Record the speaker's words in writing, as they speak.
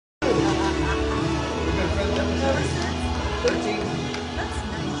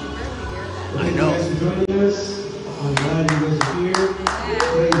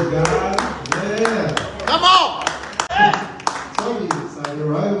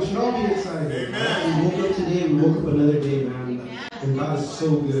we should all be excited. Amen. We woke up today, we woke up another day, man. And God is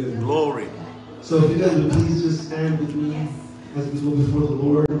so good. Glory. So if you guys would please just stand with me as we go before the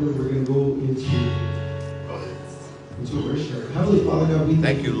Lord, and we're going to go into worship. Heavenly Father, God, we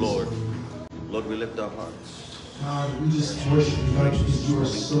thank you, Lord. Lord, we lift our hearts. God, we just worship you, God, because you are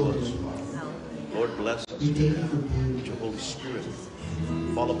so good. Lord, bless us. We thank you for being your Holy Spirit.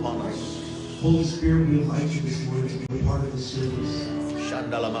 Fall upon us. Holy Spirit, we invite you this morning to be a part of the service. We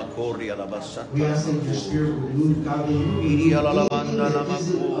ask that your Spirit would move, God, that you would be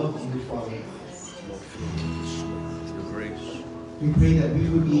visit of you, Father. Your grace. We pray that we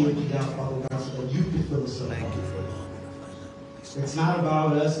would be emptied out, Father God, so that you could fill us up. Thank you for it. It's not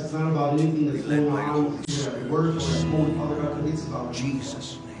about us. It's not about anything that's going on at work or at home, Father God, but it's about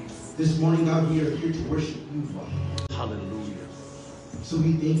Jesus. This morning, God, we are here to worship you, Father. Hallelujah. So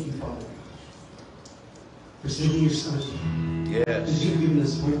we thank you, Father, for sending your Son. Yes. Because you've given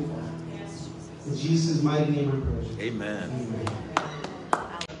us hope, Father. In Jesus' mighty name I pray. Amen. Amen.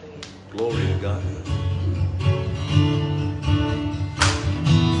 Glory to God.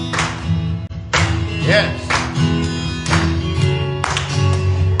 Yes.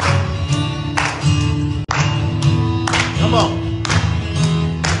 Come on.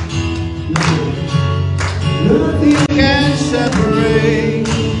 Nothing can separate,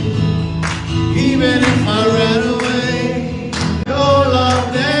 even if I ran away. Your love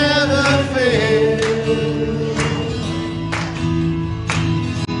never fails.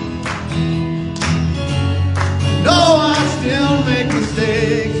 No, I still make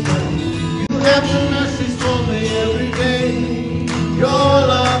mistakes, but you have the mercies for me every day. Your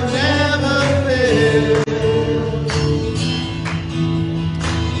love never fails.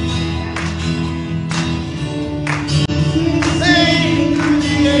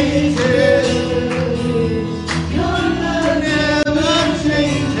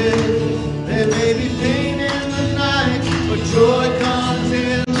 Joy comes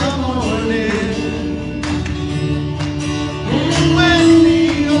in the morning, and when the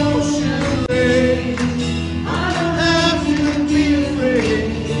ocean rages, I don't have to be afraid,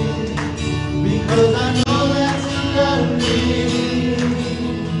 because I know that you love me.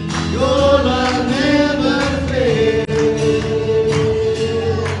 Your love never fails.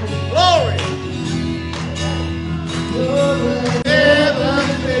 Glory. Your love never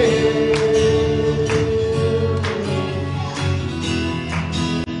fails.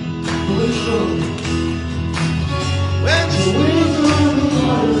 When the winds on the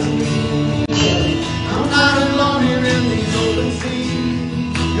water, I'm not alone here in these open seas.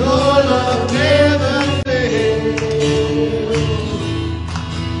 Your love never fails.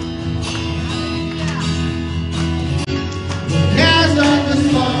 As I was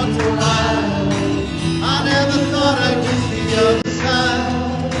far too high, I never thought I'd reach the other side.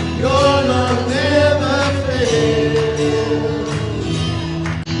 Your love never fails.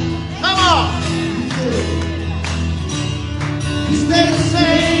 Come on! You stay the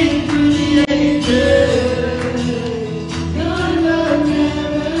same through the ages. Your love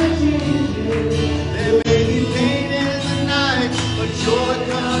never changes. There may be pain in the night, but joy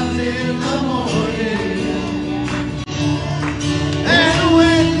comes in the morning. And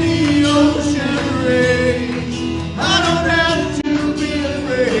when the ocean rages, I don't have to be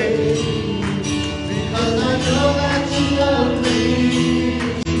afraid, because I know that you love me.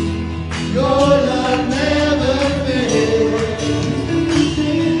 Your love never fails.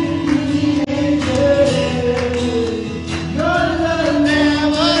 Your love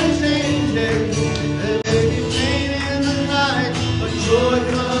never changes. There may be pain in the night, but joy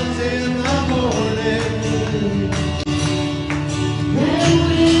comes in the morning. And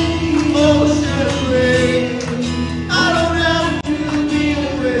when the ocean rages, I don't have to be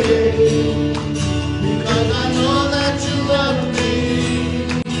afraid, because I know that you love me.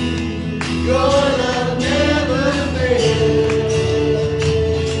 Your love never fails.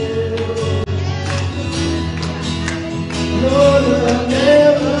 Your love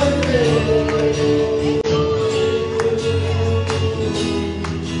never fails.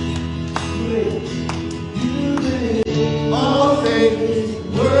 You make all things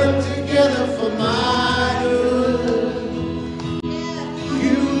work together for my good.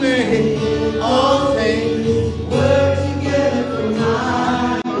 You make all things work together for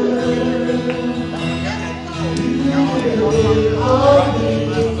my good. All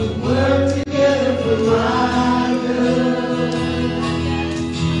things work together for my good.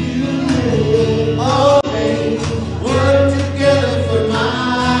 You make all things work together for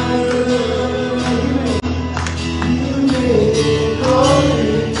my good. You make all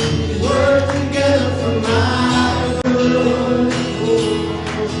things work together for my good.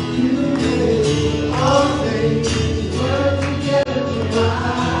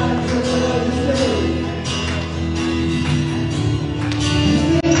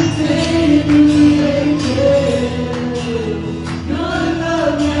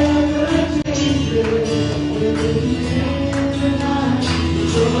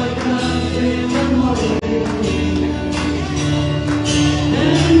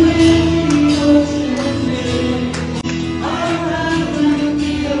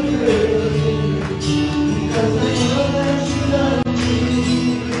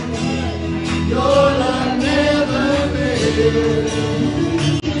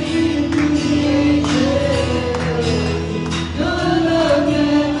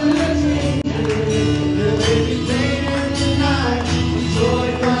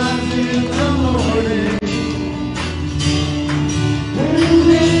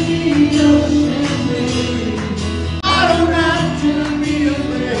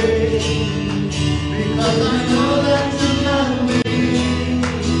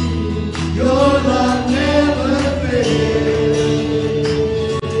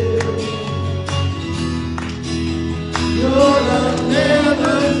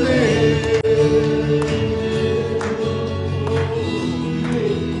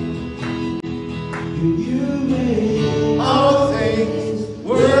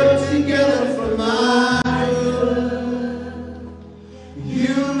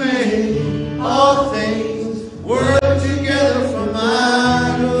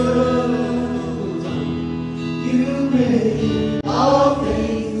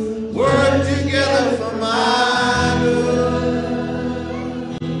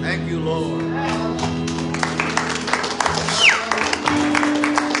 Thank you, Lord.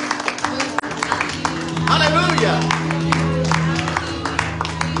 Hallelujah.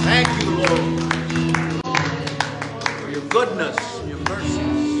 Thank you, Lord, for your goodness, your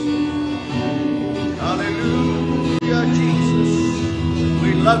mercies. Hallelujah, Jesus.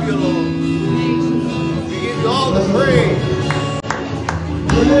 We love you, Lord. We give you all the praise.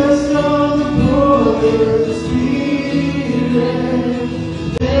 Bless all the Holy Spirit.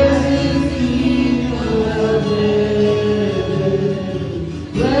 Bless His kingdom of heaven.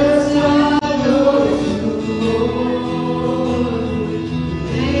 Bless all those who mourn.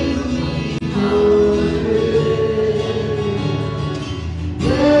 Make me glorious.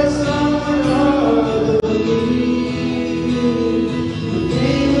 Bless all the living.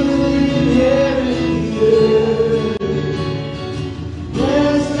 They will inherit the earth.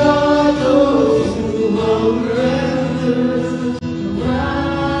 Bless all those who hunger.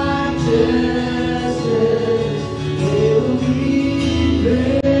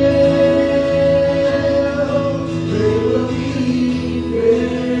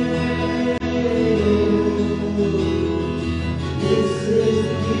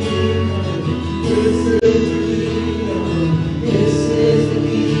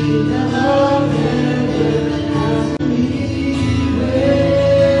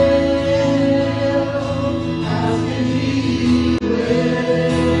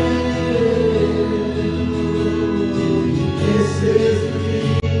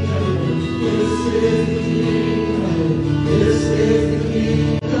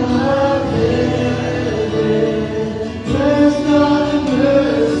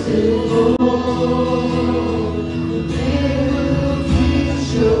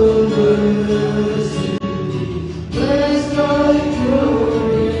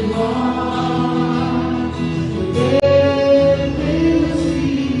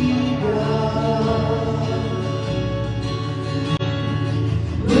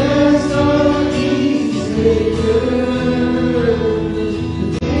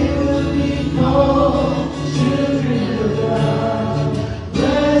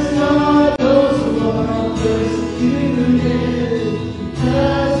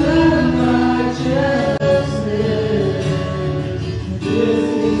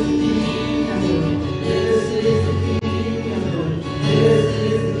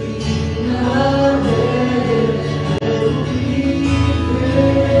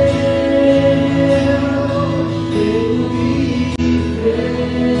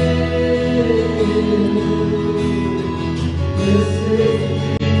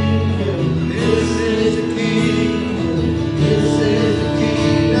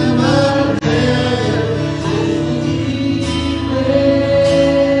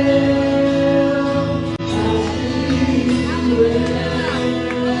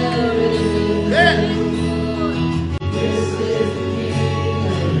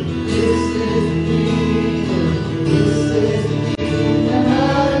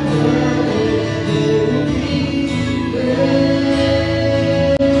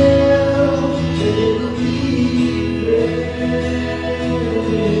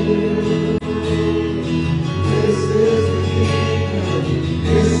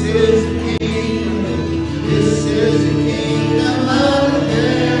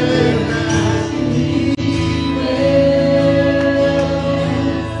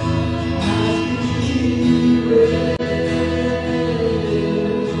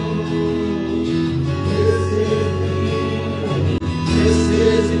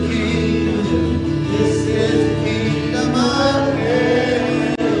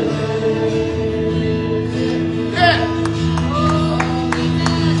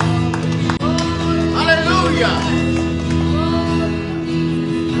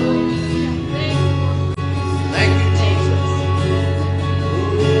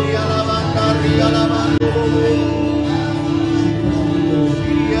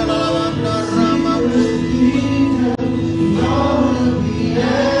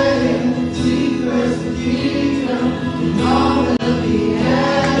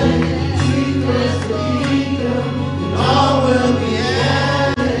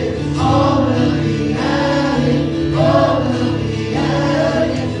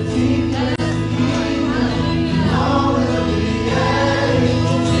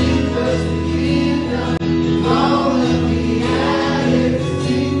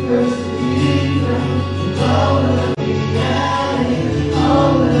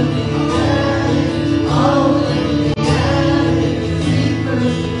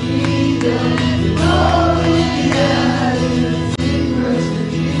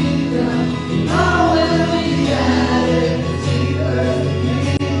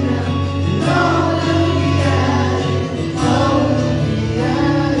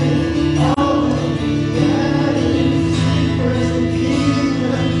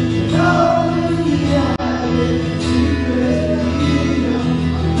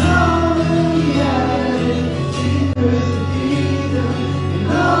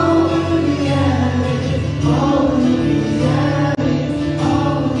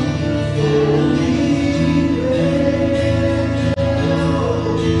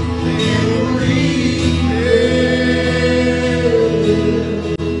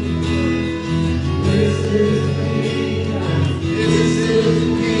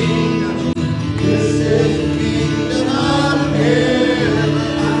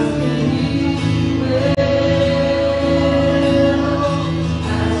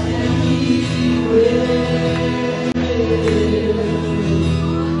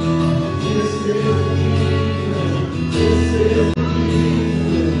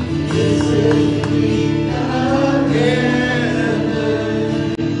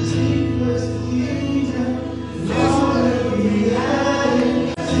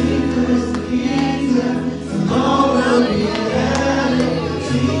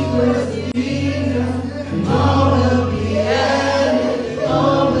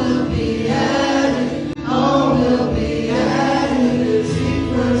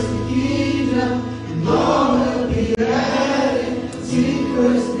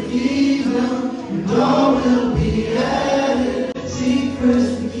 first the kingdom, and all will be added. Seek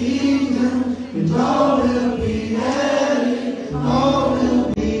first the kingdom, and all will be added. All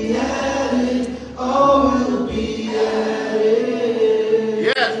will be added. All will be added.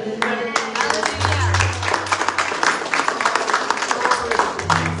 Yes.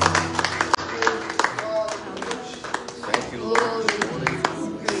 Thank you, Lord.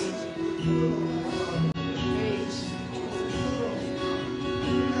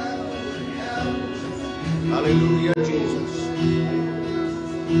 Hallelujah, Jesus.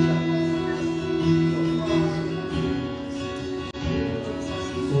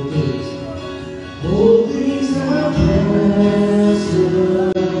 All things have passed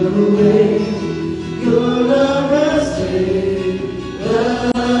away. Your love has stayed the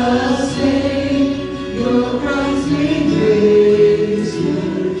same. Your Christ-made grace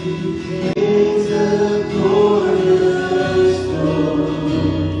remains the cornerstone.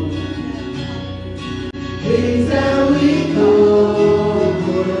 Things that we call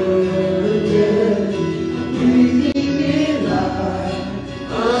were dead, breathing in life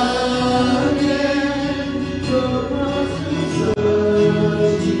again. Your presence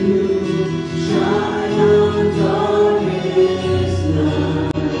serves to shine on darkest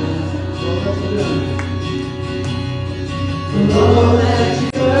night. For all that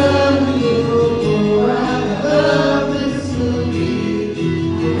you've done before, I love this will be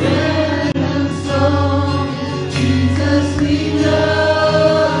a random song. Jesus, we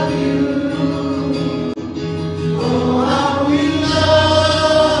love you. Oh, how we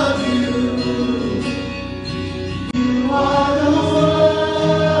love you. You are the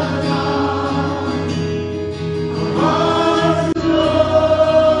one our hearts adore.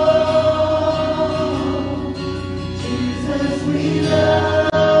 Jesus, we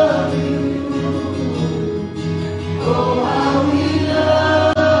love you. Oh, how we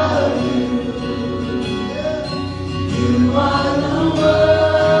love you. You are the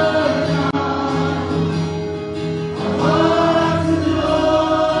one our hearts adore.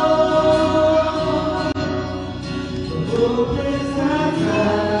 The hope is not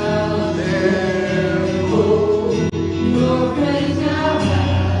found there. Oh, your praise now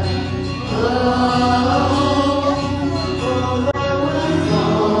has a home. For what was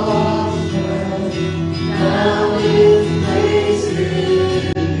lost has found its place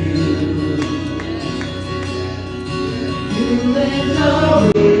in you. You lift our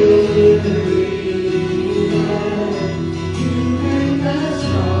weary head. You bring the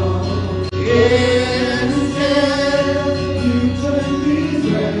strong instead. You turn these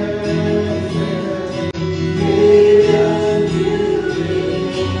wretched hidden beautiful.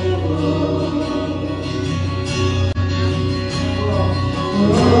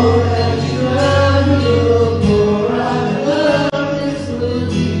 All that you ever pour, I love this will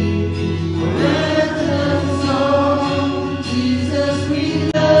be a random song. Jesus, we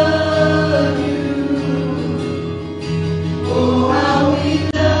love you. Oh, how we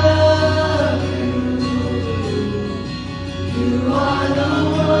love you. You are the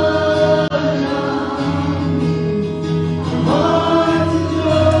one our hearts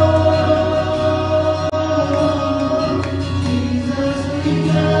adore. Jesus, we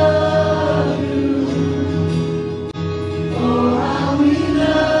love you. Oh, how we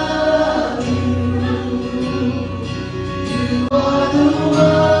love you. You are the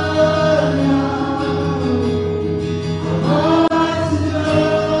one our hearts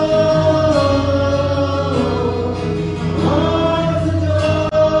adore. Hearts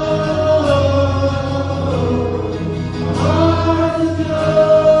adore. Hearts adore.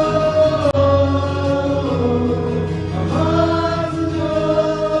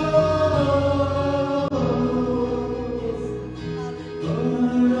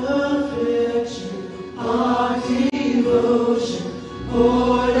 Affection, our devotion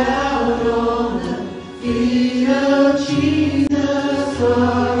poured out on the feet of Jesus.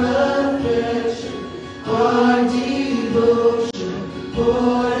 Our affection, our devotion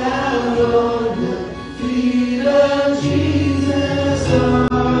poured out on the feet of Jesus.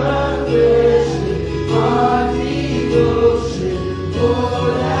 Our affection, our devotion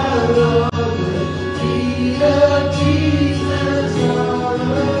poured out on the feet of Jesus. Our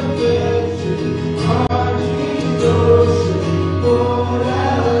affection, our devotion poured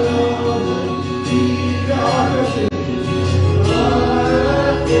out on the feet of Jesus. Our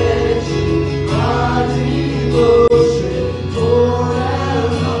affection, our devotion poured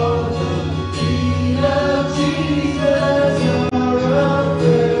out on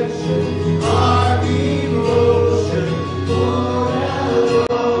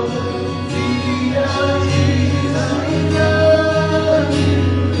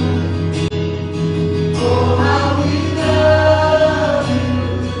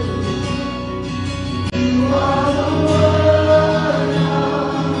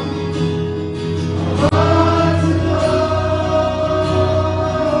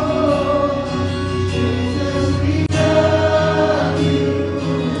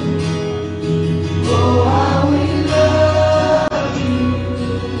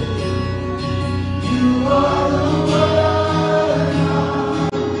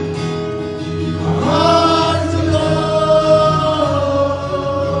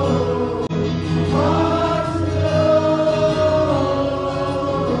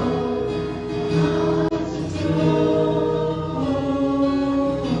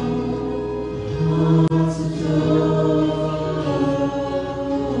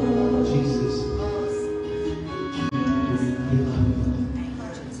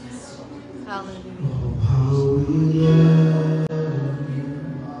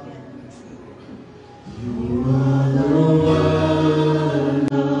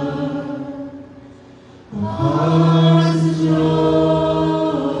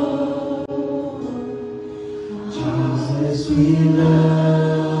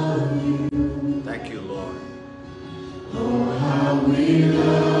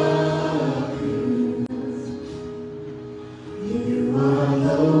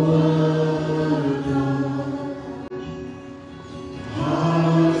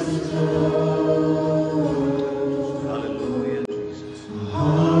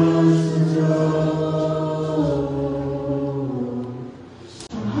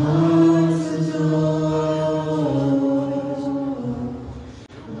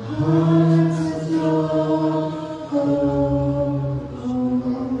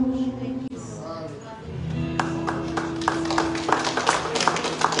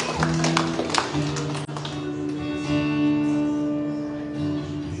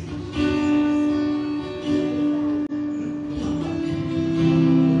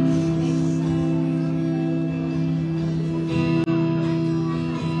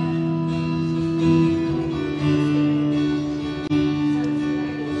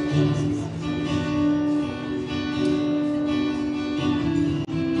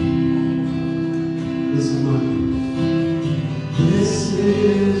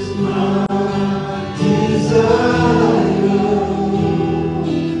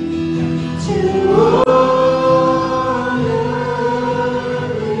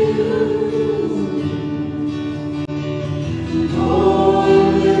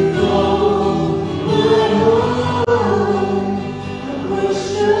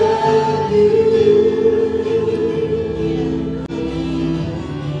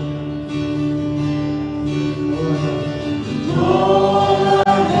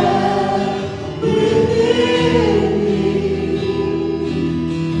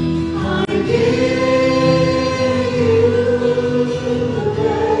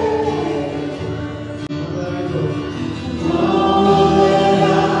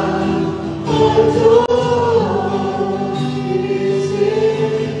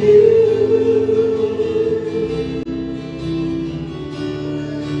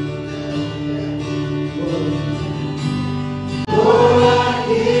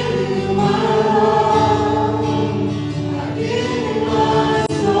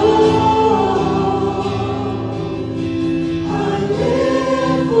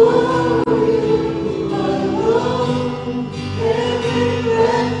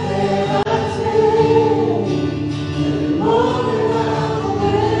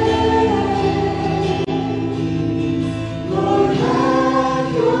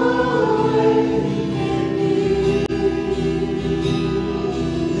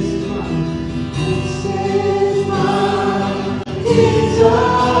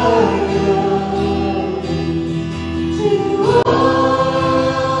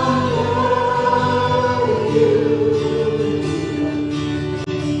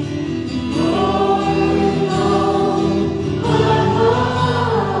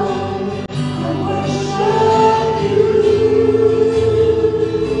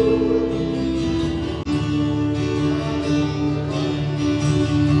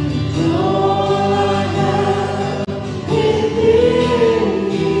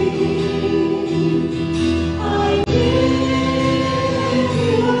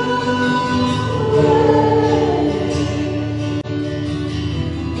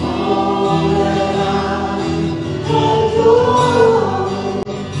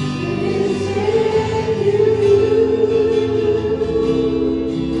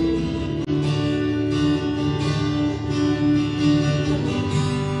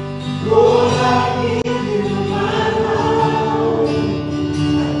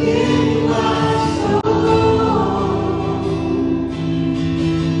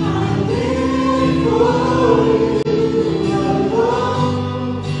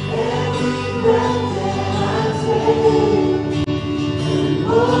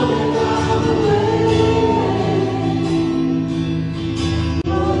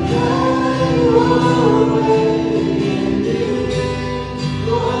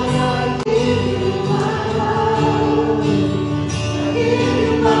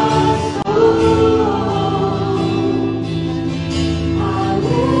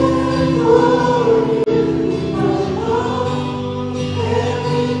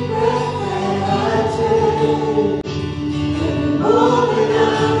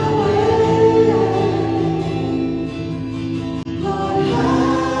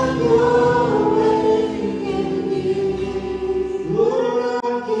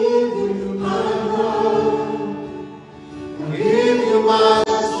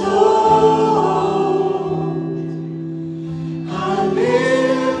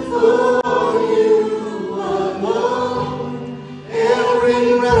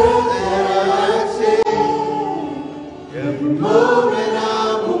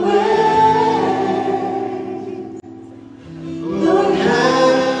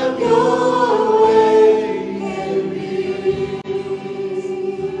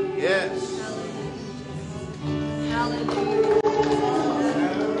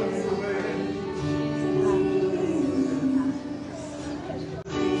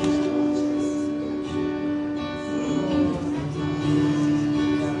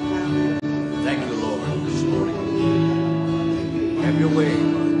your way,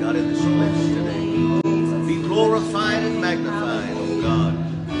 Lord God, in this place today. Be glorified and magnified, oh God,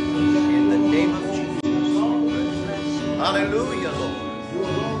 in the name of Jesus. Hallelujah, Lord.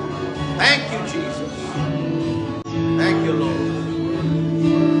 Thank you, Jesus. Thank you, Lord.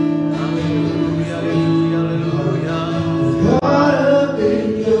 Hallelujah, hallelujah, hallelujah. Caught up in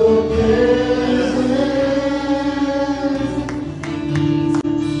your presence,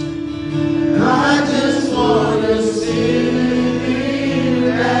 I just want to sit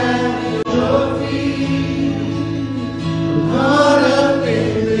at your feet. Caught up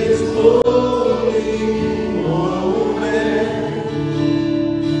in this holy moment,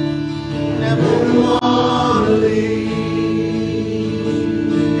 never want to leave.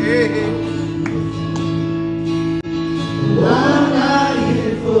 Hey, I'm not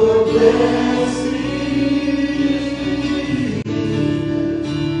here for blessing.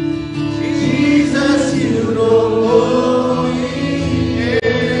 Jesus, you don't owe me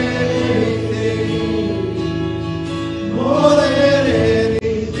anything more than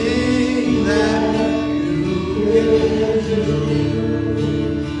anything that you can do.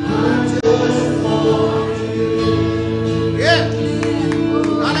 I just want you. yeah.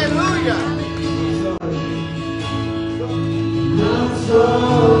 Hallelujah. I'm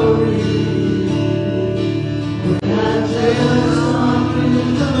sorry when I just something in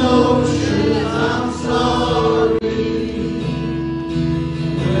the motion. I'm sorry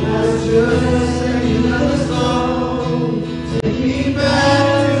when I just sang another song. Take me back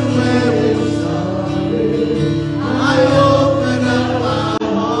to where it started. I open up my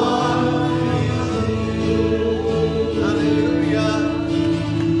heart to you. Hallelujah.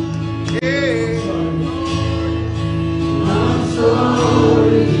 Hey. I'm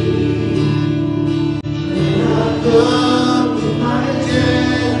sorry when I come with my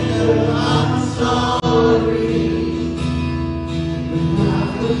agenda. I'm sorry when I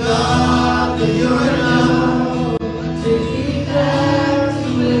forgot that you're enough. Take me back to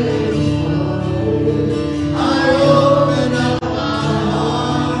where it started. I open up my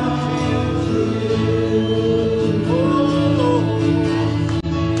heart to you.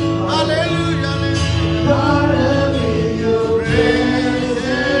 Hallelujah. Caught up in your presence,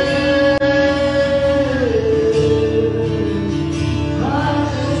 I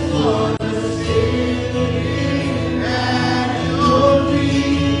just wanna sit at your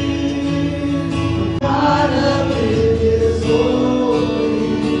feet. Caught up in this holy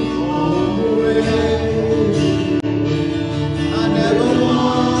moment, I never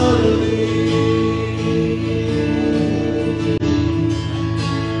wanna leave.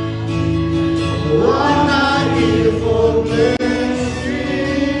 Oh, I'm not here for blessing.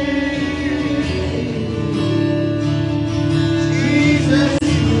 Jesus,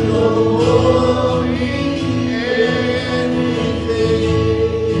 you don't owe me anything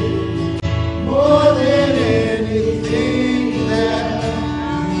more than anything that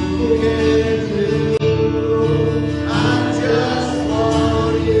you can do. I just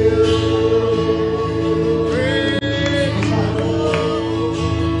want you. Praise the Lord.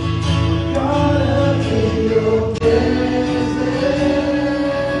 Caught up in your presence,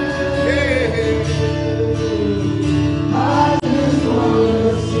 I just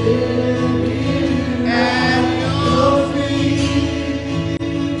wanna sit at your feet.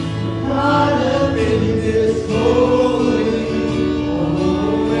 Caught up in this holy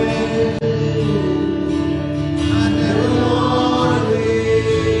moment, I never wanna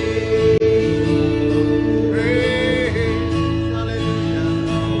leave. Praise. Hallelujah.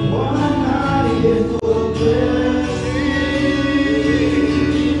 Oh, I'm not here for blessing.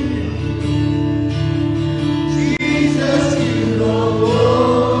 Jesus, you don't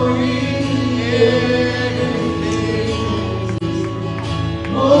owe me anything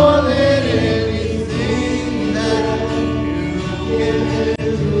more than anything that you can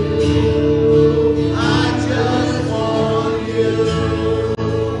do. I just want you.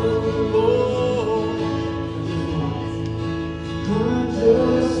 I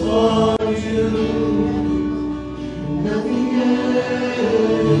just want you.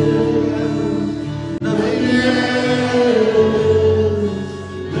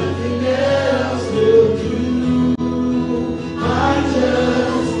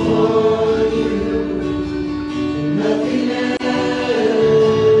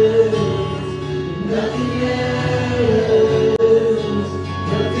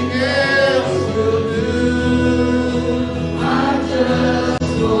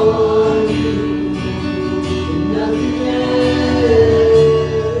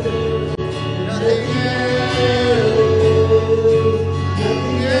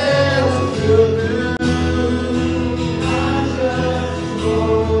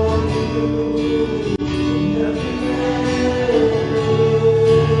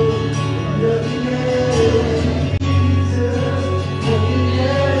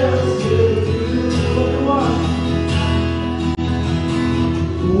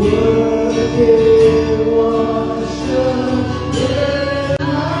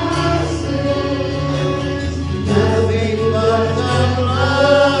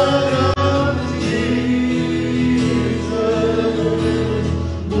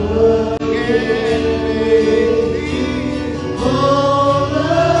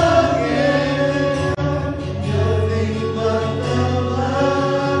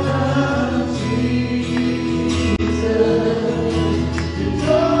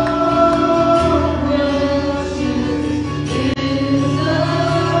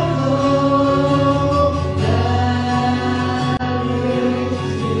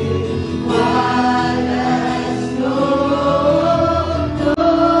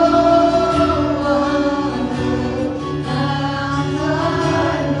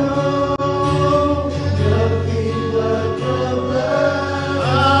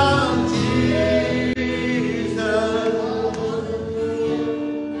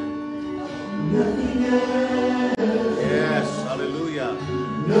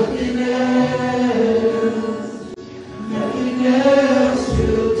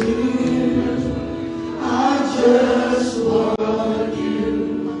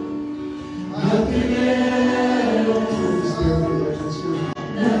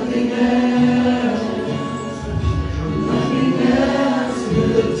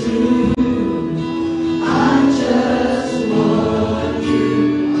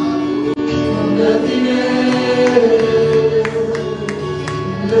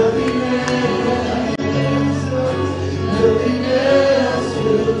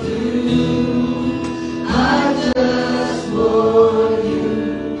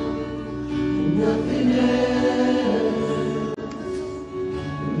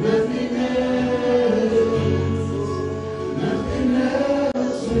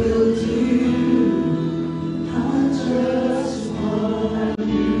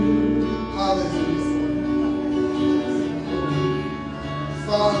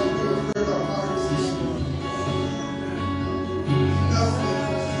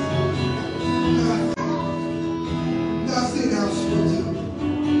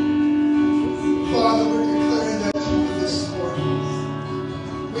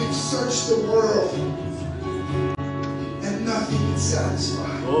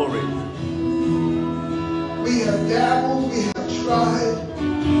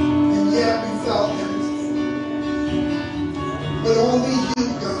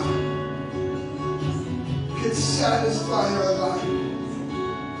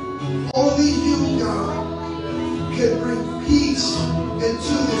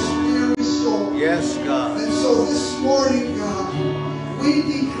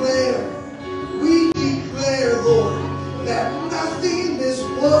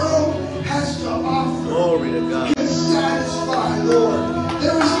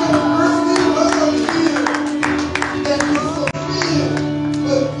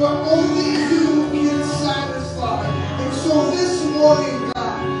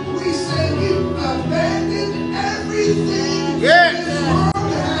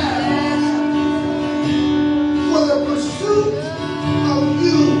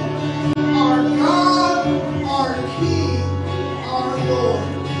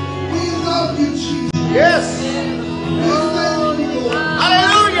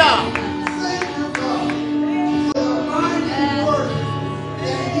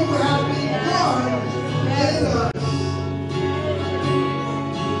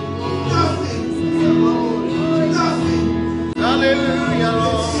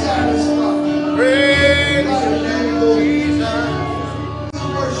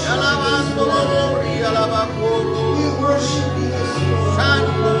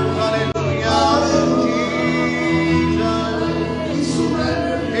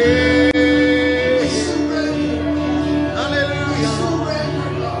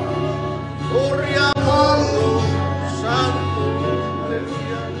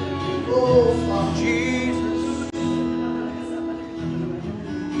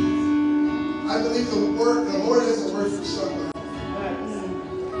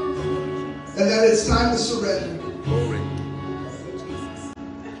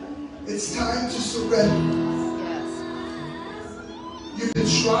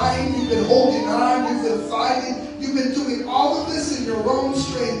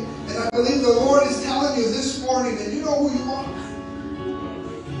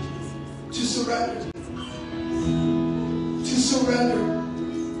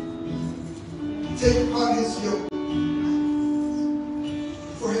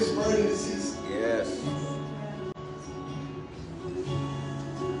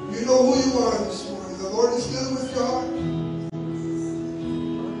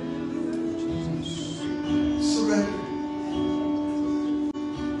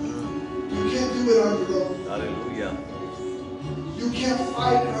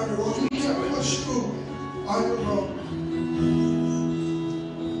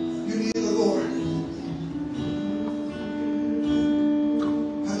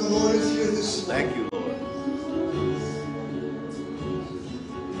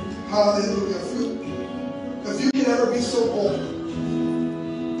 Hallelujah. If you can ever be so bold,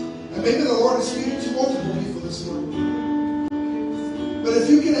 and maybe the Lord is speaking to multiple people this morning, but if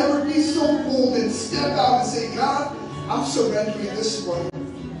you can ever be so bold and step out and say, God, I'm surrendering this morning.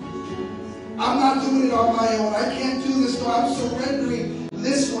 I'm not doing it on my own. I can't do this. No, I'm surrendering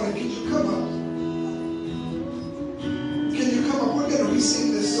this morning. Can you come up? Can you come up? We're going to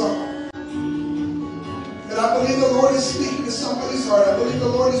re-sing this song. And I believe the Lord is speaking to somebody's heart. I believe the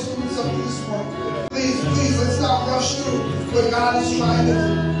Lord is doing something this morning. Please, let's not rush through what God is trying to do.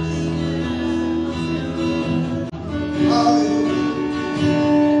 Hallelujah.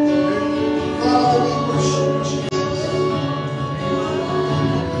 Father, we worship you, Jesus.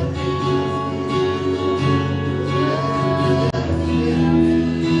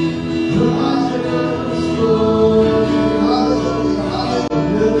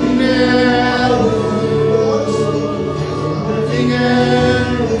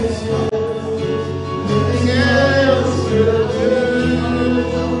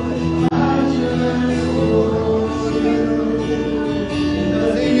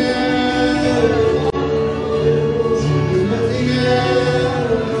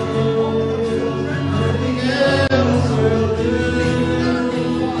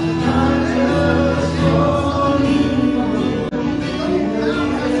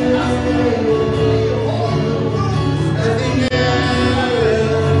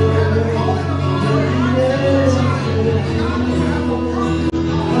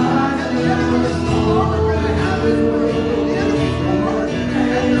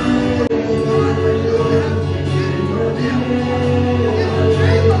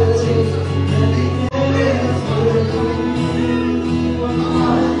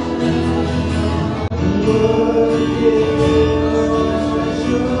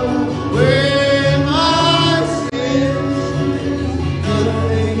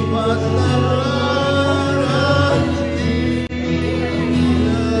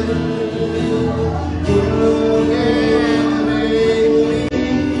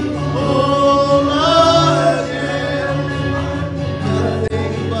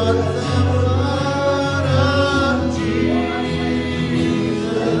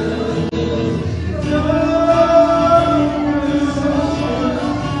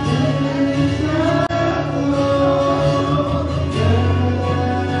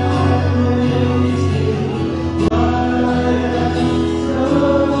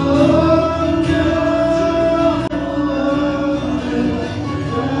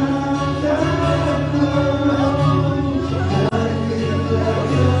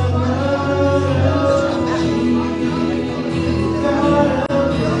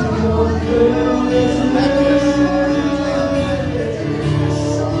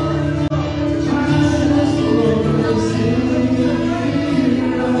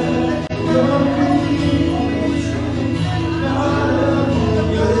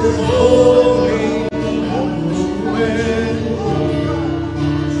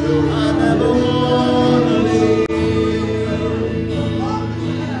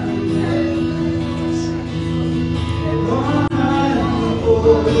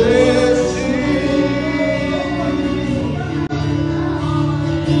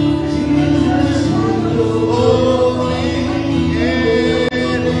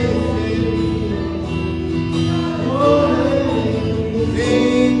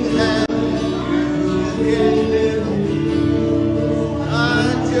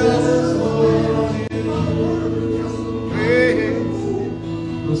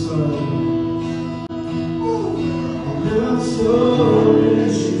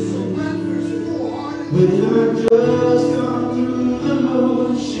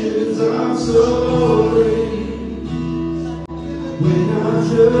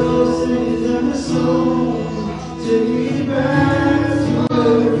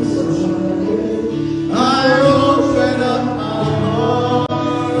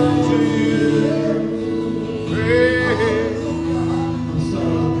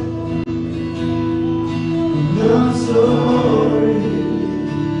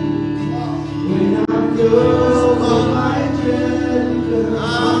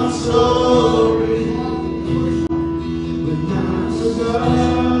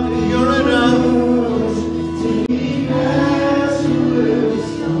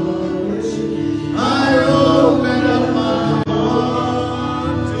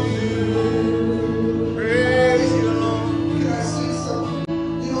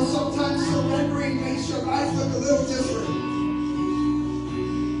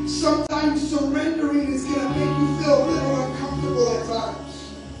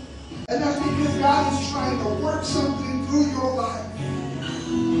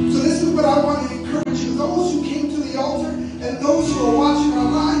 So this is what I want to encourage you. Those who came to the altar and those who are watching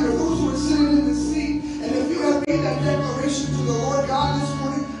online or those who are sitting in the seat, and if you have made that declaration to the Lord God this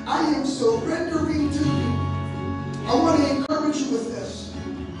morning, I am surrendering to you. I want to encourage you with this.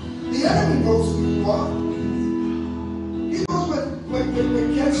 The enemy knows who you are. He knows what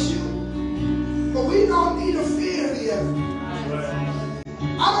gets you. But we don't need to fear the enemy.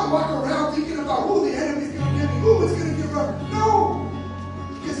 I don't walk around thinking about who the enemy's going to get me, who is going to give up. No.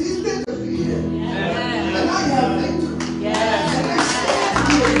 Because he's been defeated. And I have victory. And I stand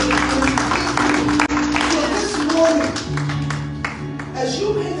here. So this morning, as you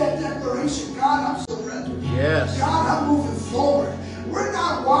made that declaration, God, I'm surrendering. Yes. God, I'm moving forward. We're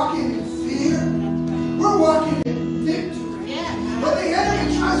not walking in fear. We're walking in victory. When the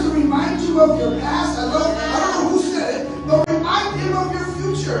enemy tries to remind you of your past, I don't know who said it, but remind him of your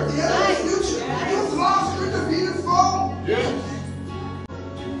future, the enemy's future. You've lost your defeated foe. Yes.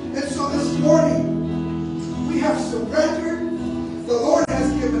 And so this morning, we have surrendered. The Lord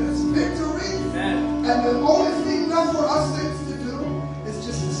has given us victory. Amen. And the only thing left for us things to do is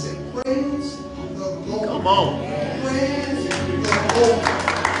just to say, praise the Lord. Come on. Praise the Lord.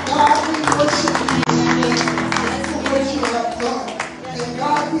 God, we worship you for what you have done. And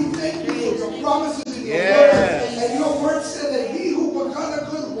God, we thank you for your promises in your word. And your word said that he who begun a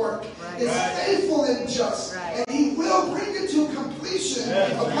good work is faithful and just. And he will bring it to completion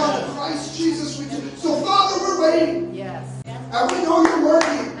upon Christ Jesus. So Father, we're waiting. Yes. And we know you're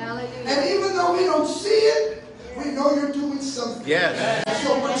working. Hallelujah. And even though we don't see it, we know you're doing something. Yes. And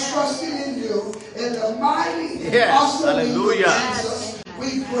so we're trusting in you. In the mighty and awesome name of Jesus,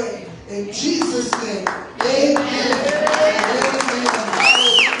 we pray. In Jesus' name, amen.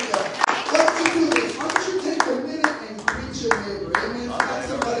 Let's do this. Why don't you take a minute and greet your neighbor? Amen. Got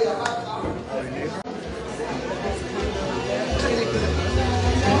somebody a hot coffee.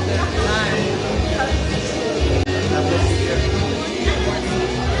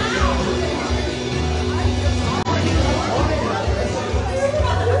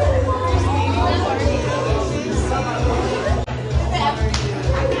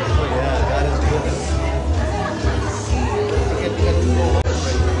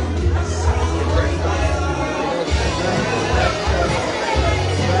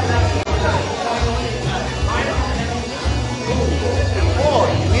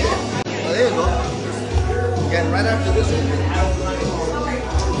 Right after this one.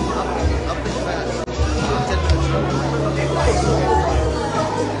 Up and fast.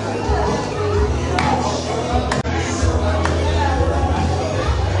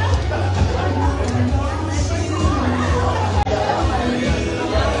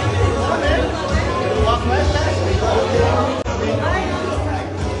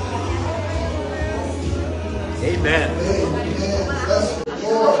 10 minutes. Amen. Bless the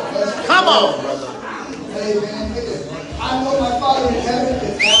Lord. Come on, brother. Amen. I know my Father in heaven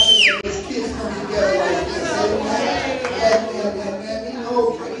is happy when his kids come together like this. Amen. And you know,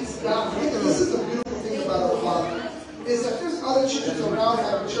 praise God. This is the beautiful thing about our Father. Is that there's other churches around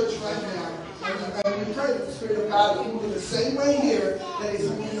our church right now. And we pray that the Spirit of God will move in the same way here that he's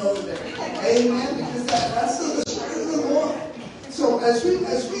moving over there. Amen. Because that's the Spirit of the Lord. So as we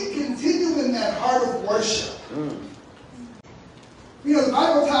continue in that heart of worship, you know, the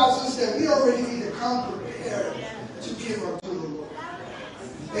Bible tells us that we already need to come prepared to give unto the Lord.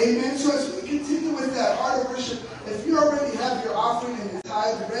 Amen. So as we continue with that heart of worship, if you already have your offering and your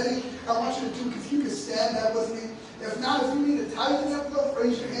tithe ready, I want you to do, if you can stand that with me. If not, if you need a tithe envelope,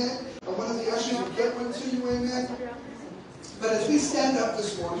 raise your hand, and one of the ushers will get one to you. Amen. But as we stand up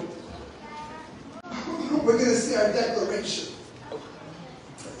this morning, we're going to say our declaration.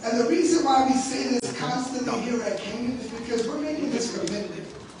 And the reason why we say this constantly here at Canaan is because we're making this commitment.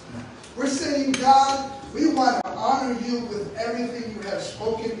 We're saying, God, we want to honor you with everything you have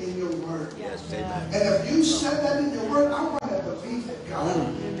spoken in your word. Yes, and if you said that in your word, I want to believe it,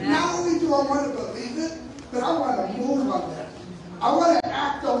 God. Not only do I want to believe it, but I want to move on that. I want to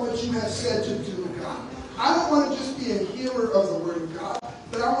act on what you have said to do, God. I don't want to just be a hearer of the word of God,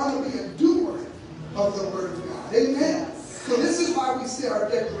 but I want to be a doer of the word of God. Amen. So this is why we say our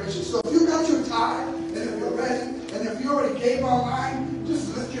declaration. So if you got your tithe, and if you're ready, and if you already gave online,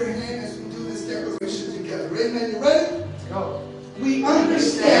 just lift your hand as we do this declaration together. Amen. You ready? Go. We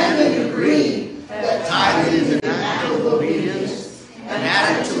understand and agree that tithing is an act of obedience, an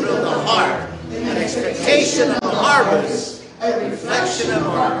attitude of the heart, an expectation of the harvest, a reflection of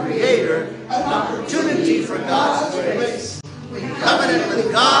our Creator, an opportunity for God's grace. We covenant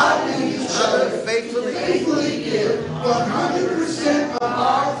with God and each other faithfully give 100% of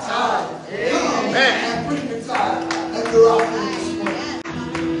our tithe. Amen. And bring your tithe and your offering this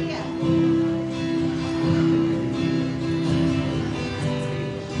morning.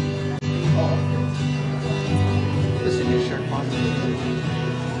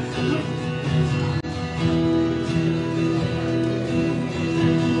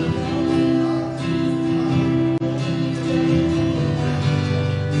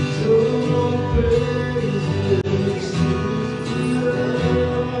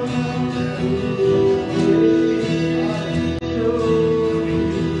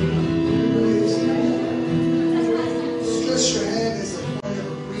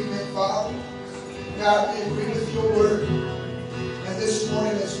 God, we agree with your word. And this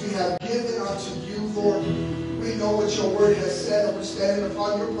morning, as we have given unto you, Lord, we know what your word has said, and we're standing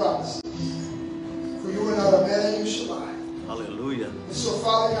upon your promises. For you are not a man that you shall lie. Hallelujah. And so,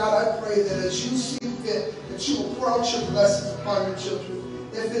 Father God, I pray that as you see fit, that you will pour out your blessings upon your children.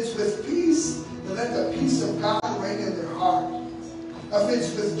 If it's with peace, then let the peace of God reign in their heart. If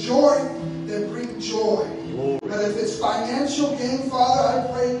it's with joy, then bring joy. Glory. But if it's financial gain, Father,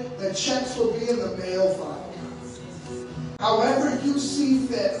 I pray that checks will be in the mail, Father. However you see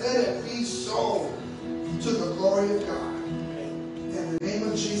fit, let it be so to the glory of God. In the name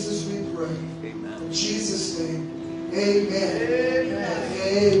of Jesus we pray. Amen. In Jesus' name, amen. Amen.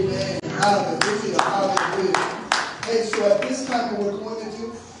 Amen. Hallelujah. Hallelujah. Hey, so at this time, what we're going to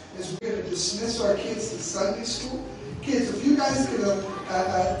do is we're going to dismiss our kids to Sunday school. Kids, if you guys could,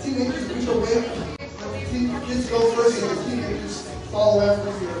 teenagers, we can wait. Kids go first, and the teenagers follow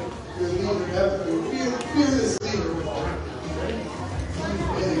after your leader, your fearless leader.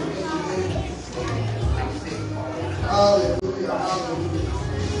 Hallelujah, hallelujah.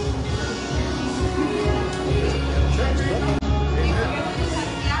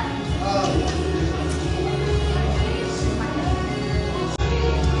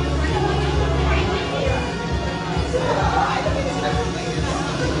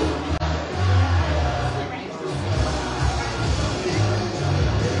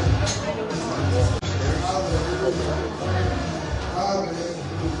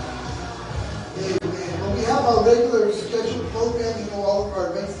 Our regular scheduled program, you know, all of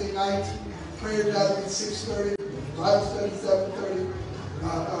our Wednesday night prayer gathering 6:30, Bible study 7:30,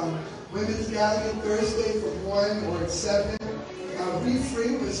 women's gathering Thursday from 1 or 7. Be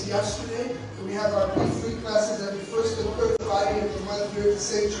Free was yesterday. We have our Be Free classes every first and third Friday of the month here at the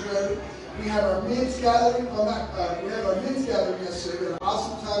sanctuary. We have our men's gathering. We had our men's gathering yesterday. We had an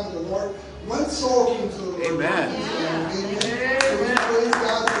awesome time with the Lord. One soul came to the Lord. Amen. Amen. So we praise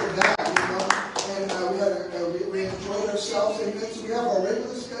God for that. We enjoyed ourselves, amen. So we have our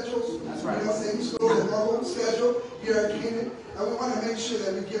regular schedules. That's right. You know, things go the normal schedule here at Canaan. And we want to make sure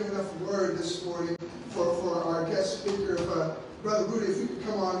that we give enough word this morning for our guest speaker, Brother Rudy. If you could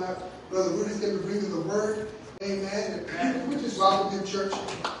come on up. Brother Rudy's going to bring you the word. Amen. And we just welcome you, church.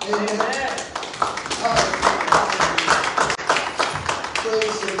 Amen.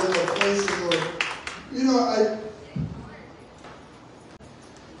 Praise the Lord. Praise the Lord. You know,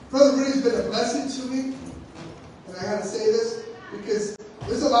 Brother Rudy's been a blessing to me. And I got to say this because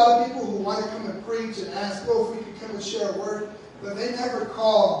there's a lot of people who want to come and preach and ask, oh, if we could come and share a word, but they never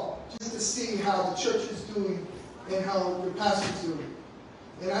call just to see how the church is doing and how the pastor's doing.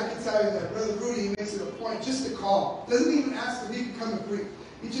 And I can tell you that Brother Rudy makes it a point just to call. Doesn't even ask if he can come and preach.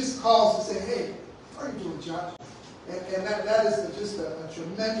 He just calls and say, hey, how are you doing, Josh? And that is just a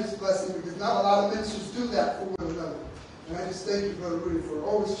tremendous blessing because not a lot of ministers do that for one another. And I just thank you, Brother Rudy, for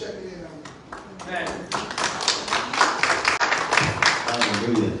always checking in on me. Amen.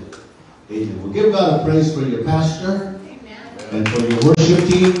 Hallelujah. Amen. Well, give God a praise for your pastor. And for your worship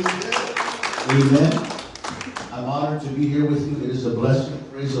team. Amen. I'm honored to be here with you. It is a blessing.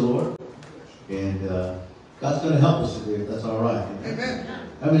 Praise the Lord. And God's going to help us today, if that's all right. Amen.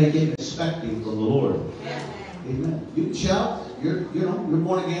 I'm going to get expecting from the Lord. Amen. You can shout. You're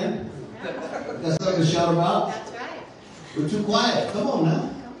born again. That's something to shout about. That's right. We're too quiet. Come on now.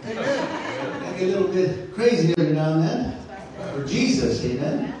 Amen. Get a little bit crazy every now and then. For Jesus.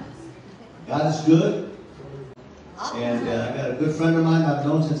 Amen. God is good. And I got a good friend of mine I've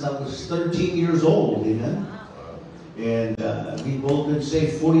known since I was 13 years old. Amen. And we've both been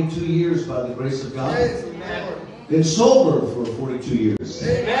saved 42 years by the grace of God. Amen. Been sober for 42 years.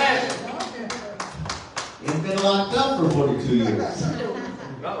 Amen. And been locked up for 42 years.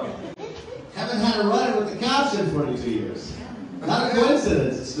 Haven't had a run with the cops in 42 years. Not a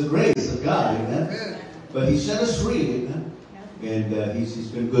coincidence. It's the grace of God. Amen. But He set us free. Amen. And he's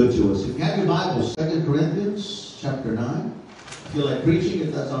been good to us. If you have your Bible, 2 Corinthians chapter 9. I feel like preaching,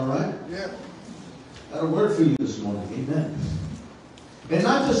 if that's all right. Yeah. Got a word for you this morning. Amen. And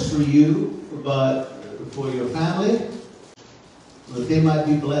not just for you, but for your family, so that they might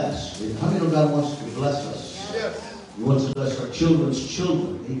be blessed. How many know God wants to bless us? Yes. He wants to bless our children's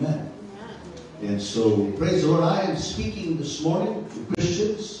children. Amen. And so, praise the Lord. I am speaking this morning to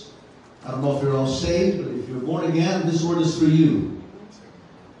Christians. I don't know if you're all saved, but if you're born again, this word is for you.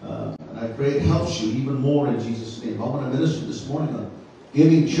 And I pray it helps you even more in Jesus' name. I want to minister this morning on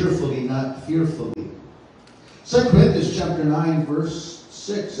giving cheerfully, not fearfully. 2 Corinthians chapter 9, verse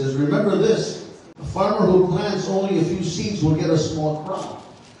 6 says, remember this, a farmer who plants only a few seeds will get a small crop,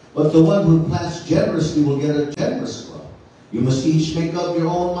 but the one who plants generously will get a generous crop. You must each make up your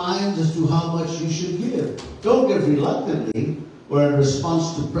own minds as to how much you should give. Don't give reluctantly or in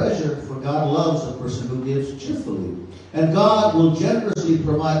response to pressure, for God loves a person who gives cheerfully. And God will generously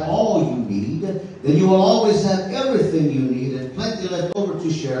provide all you need. Then you will always have everything you need and plenty left over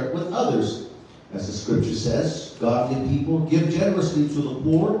to share with others. As the scripture says, godly people give generously to the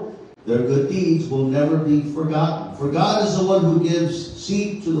poor. Their good deeds will never be forgotten. For God is the one who gives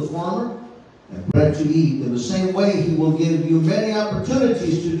seed to the farmer and bread to eat. In the same way, He will give you many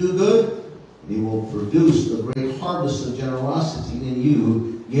opportunities to do good. And He will produce the great harvest of generosity in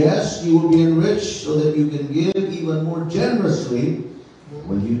you. Yes, you will be enriched so that you can give even more generously.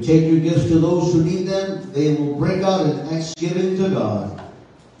 When you take your gifts to those who need them, they will break out in thanksgiving to God.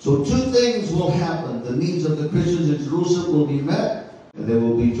 So two things will happen. The needs of the Christians in Jerusalem will be met, and they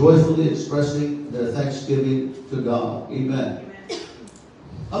will be joyfully expressing their thanksgiving to God. Amen.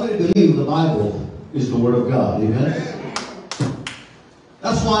 How many believe the Bible is the Word of God? Amen.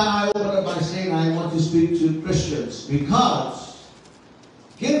 That's why I open up by saying I want to speak to Christians, because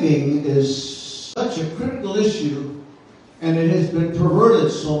giving is such a critical issue, and it has been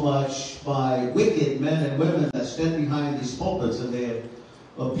perverted so much by wicked men and women that stand behind these pulpits, and they have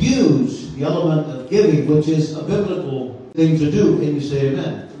abused the element of giving, which is a biblical thing to do. Can you say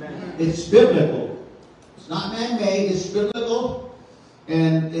amen? Amen. It's biblical. It's not man-made, it's biblical.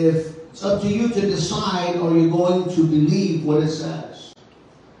 And if it's up to you to decide, are you going to believe what it says?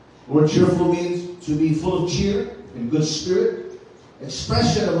 The word cheerful means to be full of cheer and good spirit,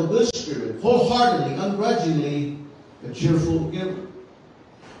 expression of a good spirit, wholeheartedly, ungrudgingly, a cheerful giver.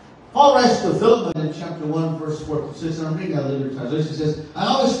 Paul writes to Philemon in chapter 1, verse 4 to 6, and I'm reading out the Living Translation. He says, I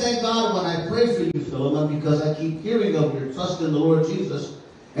always thank God when I pray for you, Philemon, because I keep hearing of your trust in the Lord Jesus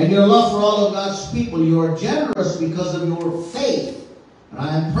and your love for all of God's people. You are generous because of your faith. And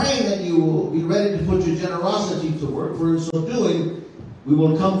I am praying that you will be ready to put your generosity to work, for in so doing, we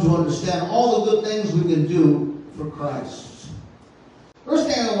will come to understand all the good things we can do for Christ. First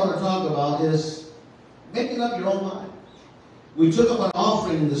thing I want to talk about is making up your own mind. We took up an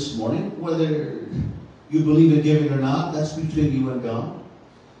offering this morning, whether you believe in giving or not, that's between you and God.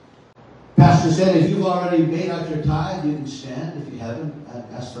 Pastor said if you've already made out your tithe, you can stand. If you haven't,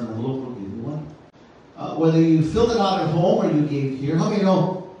 ask for an envelope, we'll give you one. Whether you filled it out at home or you gave here, how many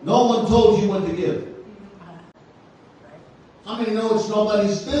know no one told you what to give? How many know it's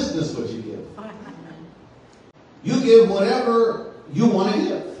nobody's business what you give? You give whatever you want to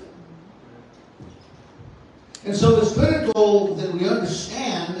give. And so it's critical that we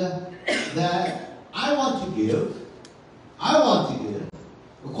understand that I want to give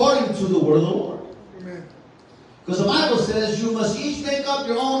according to the word of the Lord. Because the Bible says you must each make up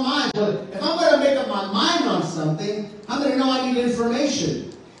your own mind. But if I'm going to make up my mind on something, how many know I need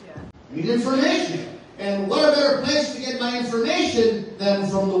information? I need information. And what a better place to get my information than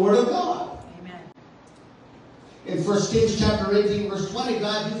from the Word of God? Amen. In 1 Kings chapter 18, verse 20,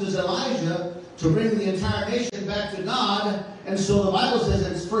 God uses Elijah to bring the entire nation back to God. And so the Bible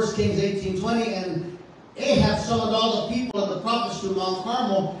says in 1 Kings 18:20, and Ahab summoned all the people and the prophets to Mount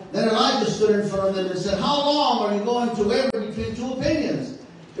Carmel. Then Elijah stood in front of them and said, how long are you going to waver between two opinions?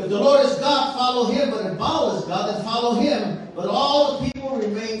 If the Lord is God, follow Him. But if Baal is God, then follow Him. But all the people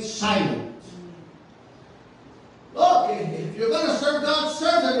remained silent. Look, if you're going to serve God,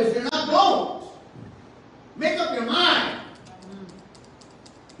 serve Him. If you're not, don't. Make up your mind.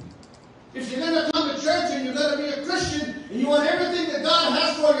 If you're going to come to church and you're going to be a Christian and you want everything that God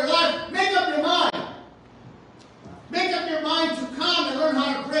has for your life, make up your mind. Make up your mind to come and learn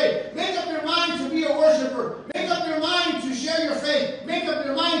how to pray. Make up your mind to be a worshiper. Make up your mind to share your faith. Make up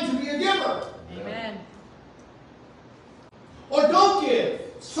your mind to be a giver. Amen. Or don't give.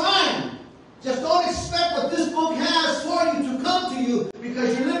 It's fine. Just don't expect what this book has for you to come to you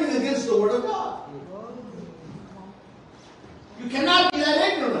because you're living against the Word of God. You cannot be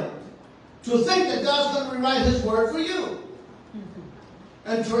that ignorant to think that God's going to rewrite His Word for you.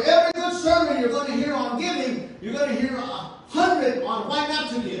 And for every good sermon you're going to hear on giving, you're going to hear 100 on why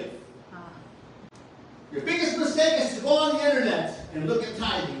not to give. Your biggest mistake is to go on the internet and look at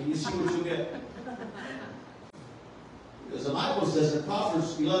tithing and you see what you get. Because the Bible says in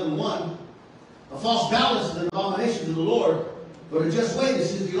Proverbs 11:1, a false balance is an abomination to the Lord, but a just way to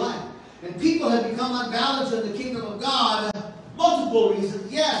see the life. And people have become unbalanced in the kingdom of God. Multiple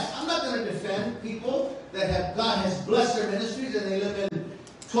reasons. Yes, I'm not going to defend people that have God has blessed their ministries and they live in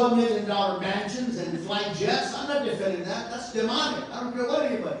 $12 million mansions and fly jets. I'm not defending that. That's demonic. I don't care what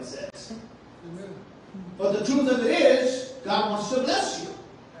anybody says. But the truth of it is, God wants to bless you.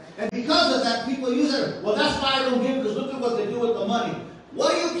 And because of that, people use it. Well, that's why I don't give, because look at what they do with the money.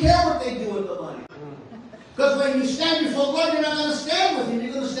 What do you care what they do with the money? Because when you stand before God, you're not going to stand with Him.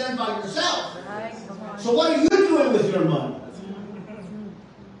 You're going to stand by yourself. So what are you doing with your money?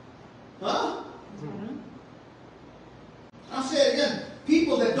 Huh? I'll say it again.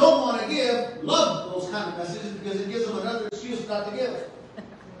 People that don't want to give love those kind of messages because it gives them another excuse not to give.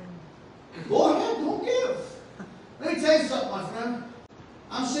 Go ahead, don't give. Let me tell you something, my friend.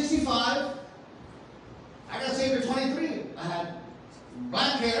 I'm 65. I got saved at 23. I had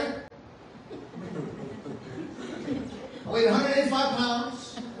black hair. I weighed 185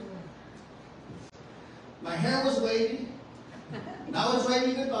 pounds. My hair was wavy. Now it's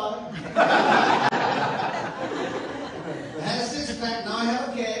waving goodbye. I had a six-pack, now I have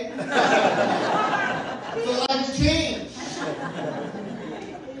a keg. So life's changed.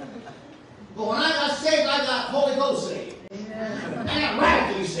 But when I got saved, I got Holy Ghost saved. I got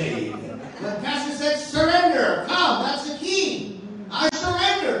radically saved. The pastor said, surrender. Come, that's the key. I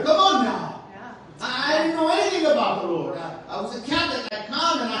surrender. Come on now. I didn't know anything about the Lord. I was a Catholic. I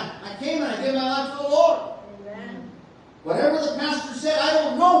come and I came and I gave my life to the Lord. Whatever the pastor said, I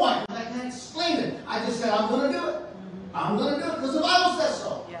don't know why. I can't explain it. I just said, I'm going to do it. I'm going to do it because the Bible says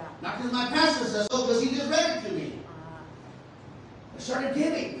so. Yeah. Not because my pastor says so, because he just read it to me. I started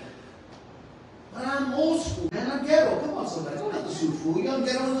giving. But I'm old school, man. I'm ghetto. Come on, somebody. Don't have the suit fool. You don't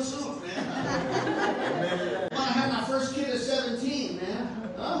get on the suit, man. I had my first kid at 17, man.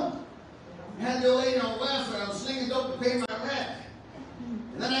 Huh? I had the old lady on welfare. I was slinging dope to pay my rent.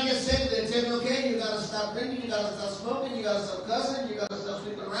 And then I get saved. They tell me, okay, you got to stop drinking. You got to stop smoking. You got to stop cussing. You got to stop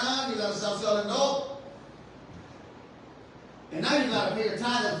sleeping around. You got to stop selling dope. And now you got to pay your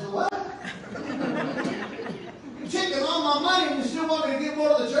tithe for what? You're taking all my money and you still want me to give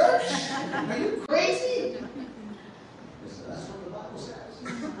more to the church? Are you crazy? That's what the Bible says.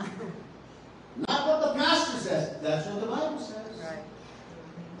 Not what the pastor says. That's what the Bible says. Right.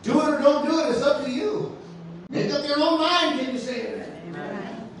 Do it or don't do it. It's up to you. Make up your own mind. Can you say it?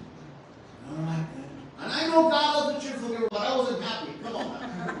 Amen. All right, man. And I know God loves a cheerful giver, but I wasn't happy. Come on now.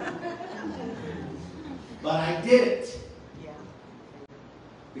 But I did it.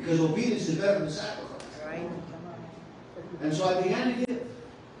 Because obedience is better than sacrifice. Right. And so I began to give.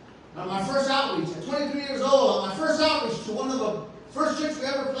 On my first outreach, at 23 years old, on my first outreach to one of the first churches we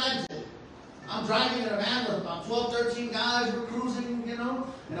ever planted, I'm driving in a van with about 12, 13 guys. We're cruising, you know.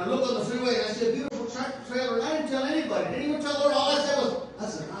 And I look on the freeway and I see a beautiful tractor trailer. And I didn't tell anybody. I didn't even tell the Lord. All I said was,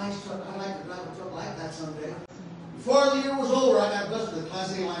 that's a nice truck. I'd like to drive a truck like that someday. Before the year was over, I got blessed with a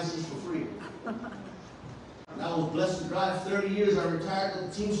Class A license for free. And I was blessed to drive 30 years. I retired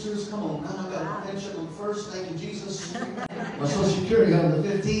with the Teamsters. Come on, now I got a pension on the 1st. Thank you, Jesus. My Social Security on the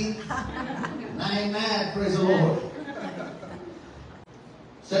 15th. And I ain't mad. Praise the Lord.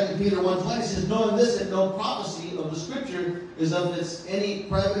 2 Peter 1:20 says, knowing this, that no prophecy of the Scripture is of this any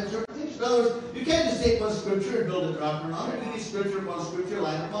private interpretation. In other words, you can't just take one Scripture and build a doctrine on it. You need Scripture upon Scripture,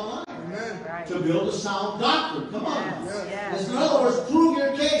 line upon line. Right. To build a sound doctrine. Come on. Yes. In other words, prove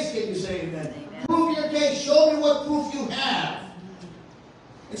your case. Can you say amen? Prove your case. Show me what proof you have.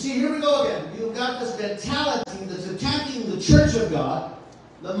 And see, here we go again. You've got this mentality that's attacking the church of God,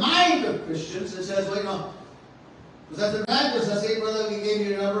 the mind of Christians, that says, well, you know, was that the evangelist? I say, brother, we gave you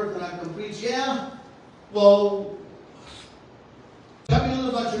your number. Can I come preach? Yeah. Well, tell me a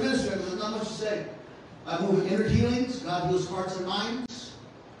little about your ministry. There's not much to say. I move in inner healings. God heals hearts and minds.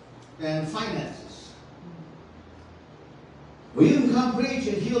 And finances. Well, you can come preach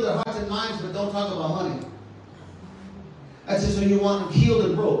and heal their hearts and minds, but don't talk about money. That's just when you want them healed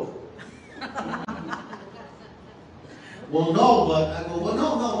and broke. Well, no, but I go, well,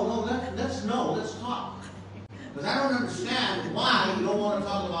 no, let's talk. Because I don't understand why you don't want to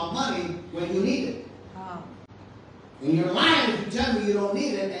talk about money when you need it. And you're lying if you tell me you don't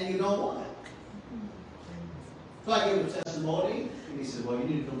need it and you don't want it. So I gave a testimony, and he said, well, you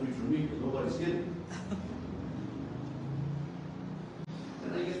need to come preach for me because nobody's getting it.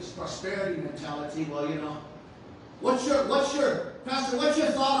 And I get this prosperity mentality. Well, you know, what's your pastor? What's your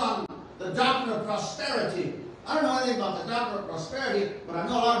thought on the doctrine of prosperity? I don't know anything about the doctrine of prosperity, but I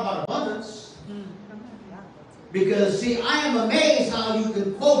know a lot about abundance. Because see, I am amazed how you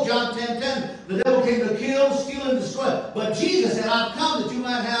can quote John 10:10. The devil came to kill, steal, and destroy. But Jesus said, "I've come that you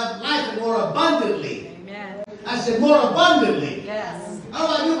might have life and more abundantly." Amen. I said, more abundantly. Yes. I don't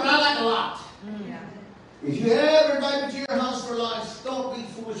know about you, but I like a lot. Yeah. If you ever invite me to your house for lunch, don't be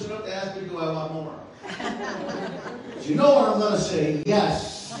foolish enough to ask me, do I want more? But you know what I'm going to say.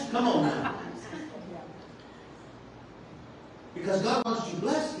 Yes. Come on now. Because God wants you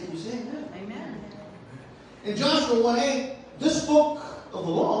blessed. Can you say amen? Amen. In Joshua 1:8, this book of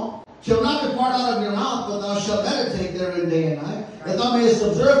the law shall not depart out of your mouth, but thou shalt meditate therein day and night, that thou mayest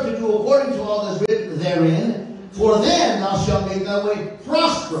observe to do according to all that is written therein, for then thou shalt make thy way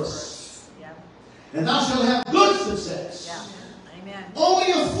prosperous, and thou shalt have good success. Amen.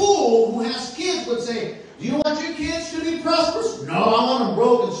 Only a fool who has kids would say, do you want your kids to be prosperous? No, I want them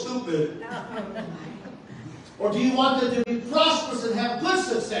broke and stupid. Or do you want them to be prosperous and have good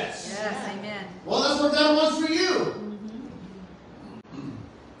success? Yes, amen. Well, that's what God wants for you.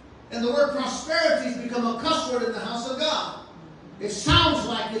 And the word prosperity has become a cuss word in the house of God. It sounds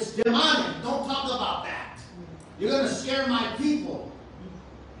like it's demonic. Don't talk about that. You're going to scare my people.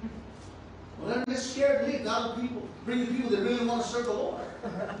 Well, let them get scared and leave. God will bring the people that really want to serve the Lord.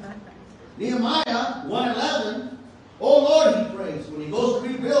 Nehemiah 1:11, oh Lord, he prays when he goes to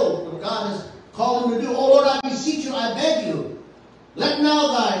rebuild what God has called him to do. Oh Lord, I beseech you, I beg you, let now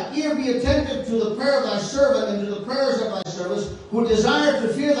thy ear be attentive to the prayer of thy servant and to the prayers of thy servants who desire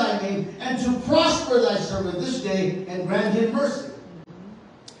to fear thy name and to prosper thy servant this day and grant him mercy.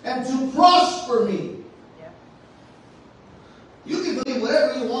 And to prosper me. You can believe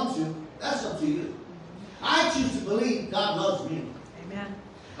whatever you want to. That's up to you. I choose to believe God loves me. Amen.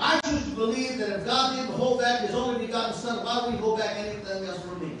 I choose to believe that if God didn't hold back His only begotten Son, why would He hold back anything else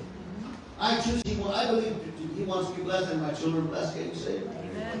from me? I believe He wants me blessed and my children blessed. Can you say it?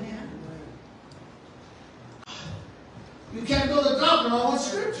 Amen. You can't build a doctrine on one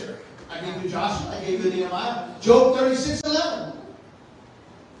scripture. I gave you Joshua, I gave you Nehemiah, Job 36:11.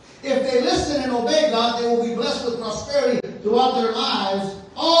 If they listen and obey God, they will be blessed with prosperity throughout their lives.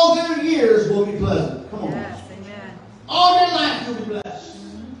 All their years will be pleasant. Come on. Yes, amen. All your life you'll be blessed.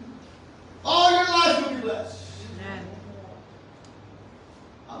 All your life you'll be blessed. Amen.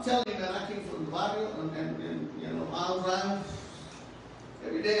 I'm telling you, man, I came from the Bible and I'll drive.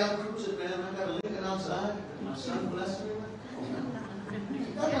 Every day I'm cruising, man. I got a Lincoln outside. My son blessed me.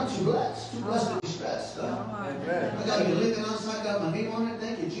 God wants you blessed. Too blessed to be stressed. I got a Lincoln outside, got my name on it.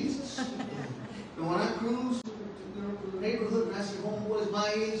 Thank you, Jesus. And when I cruise to the neighborhood and I see homeboys my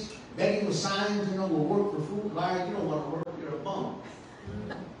age begging with signs, will work for food. Larry, you don't want to work. You're a bum.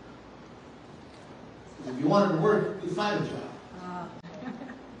 If you wanted to work, you'd find a job.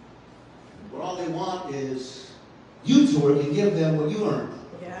 But all they want is you to work and give them what you earn.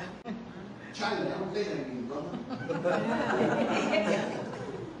 Yeah. China, I don't pay anything, brother.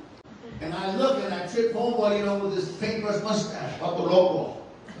 And I look and I trip homeboy, with this paintbrush mustache, Papa Loco.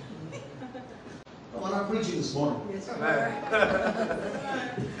 Well, I'm preaching this morning. Yes,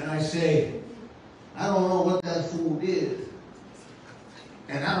 And I say, I don't know what that fool did.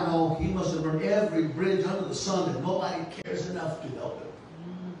 And I don't know, he must have burned every bridge under the sun that nobody cares enough to help him.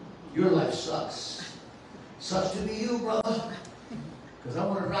 Your life sucks. Sucks to be you, brother. Because I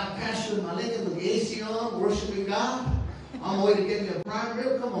want to ride past you in my Lincoln with the AC on, worshiping God. On the way to get me a prime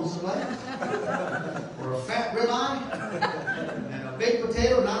rib. Come on, somebody. Or a fat ribeye. And a baked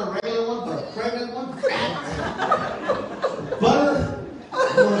potato, not a regular one, but a pregnant one. Fat. Butter.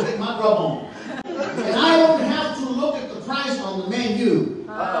 I'm going to get my grub on. And I don't have to look at the price on the menu.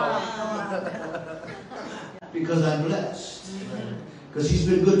 Because I'm blessed. Because He's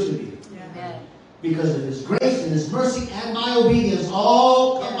been good to me. Because of His grace and His mercy and my obedience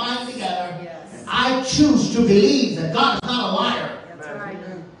all combined together. Yes. I choose to believe that God is not a liar. That's right.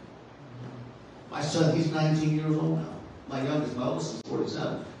 My son, he's 19 years old now. My youngest, my oldest, is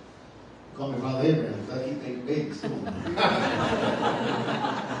 47. Call me Father Abraham because I keep making babies. Come on.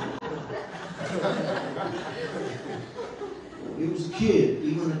 He was a kid.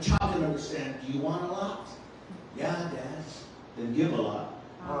 Even a child can understand. Do you want a lot? Yeah, Dad. Then give a lot.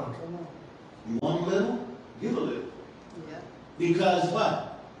 You want a little? Give a little. Yeah. Because what?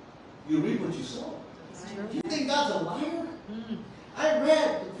 You reap what you sow. That's true. You think God's a liar? I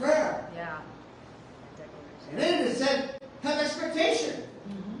read the prayer. Yeah. And then it said, have expectation.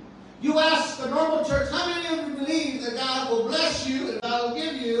 You ask the normal church, how many of you believe that God will bless you and God will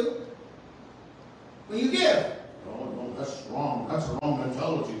give you when you give? Oh, no, that's wrong. That's a wrong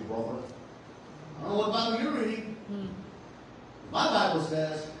mentality, brother. I don't know what Bible you're reading. My Bible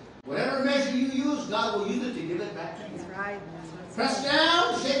says, whatever measure you use, God will use it to give it back to you. That's right. Press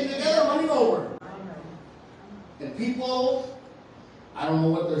down, shaking together, running over. And people, I don't know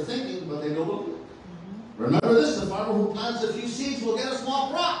what they're thinking, but they know what to do. Remember this, the farmer who plants a few seeds will get a small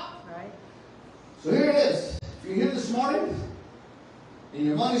crop. Right. So here it is. If you're here this morning, and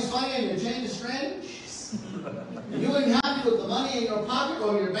your money's funny and your change is strange, and you ain't happy with the money in your pocket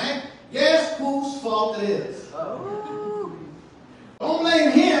or your bank, guess whose fault it is? Don't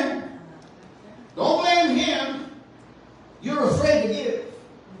blame him. Don't blame him. You're afraid to give.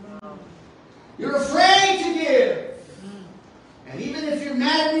 You're afraid to give. And even if you're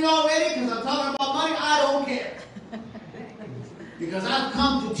mad at me already because I'm talking about money, I don't care.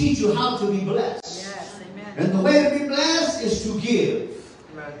 teach you how to be blessed. Yes, amen. And the way to be blessed is to give.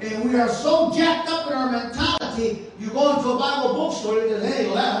 And we are so jacked up in our mentality, you go into a Bible bookstore, there's any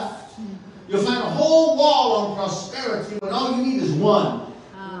left. You'll find a whole wall on prosperity when all you need is one.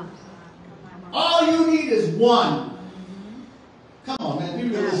 All you need is one. Come on, man, be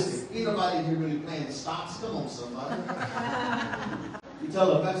realistic. Ain't nobody here really playing stocks. Come on, somebody. You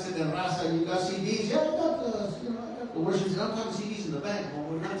tell a Mexican raza, you got CDs? Yeah, I got the worship. I'm talking CDs in the bank. Well,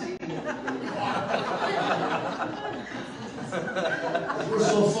 we're not CDs. We're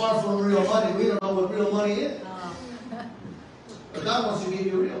so far from real money, we don't know what real money is. But God wants to give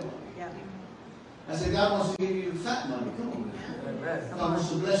you real money. I said, God wants to give you fat money. Come on, man. God wants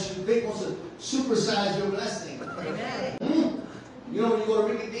to bless you. Big wants to supersize your blessing. Amen. You know when you go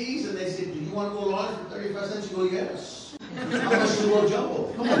to Ricky D's and they say, do you want to go large for 35 cents? You go, yes. How much do you go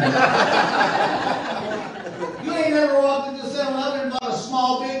jumbo? Come on. You ain't never walked into 7-Eleven and bought a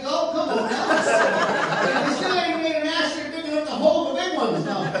small, big, oh, come on now. You still ain't made an ashtray big enough to hold the big ones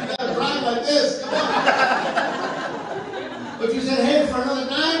now. You got to drive like this. Come on. But you said, hey, for another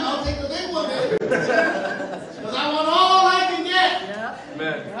dime, I'll take the big one, baby. Because I want all I can get.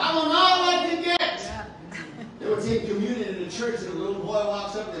 Amen. I want all I can get. They would take communion in the church, and a little boy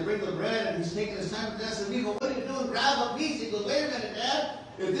walks up, they bring the bread, and he's taking his time to dance, and we go, what are you doing? Grab a piece. He goes, wait a minute, Dad.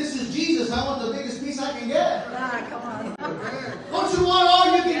 If this is Jesus, I want the biggest piece I can get. Come on. Don't you want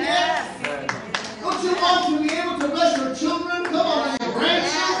all you can get? Don't you want to be able to bless your children? Come on, and your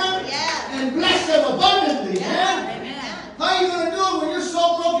grandchildren? And bless them abundantly, man. How are you going to do it when you're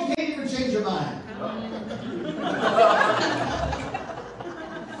so broke you can't even change your mind?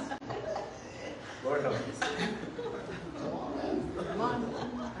 Lord help us. Come on, man. Come on.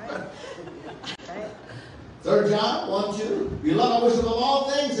 Right. 3 John 1:2. Beloved, I wish above all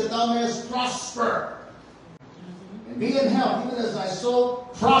things that thou mayest prosper and be in health, even as thy soul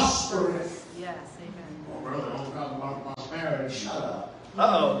prospereth. Yes, amen. Oh, brother, don't talk about prosperity. Shut up.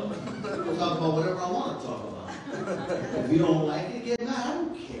 Uh-oh. We'll talk about whatever I want to talk about. If you don't like it, get mad. I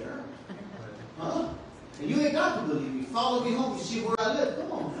don't care. Huh? And you ain't got to believe me. Follow me home. You see where I live.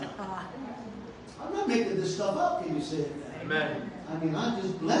 Come on now. I'm not making this stuff up. Can you say it? Amen. I mean, I'm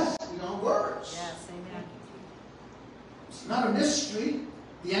just blessed beyond words. Yes, amen. It's not a mystery.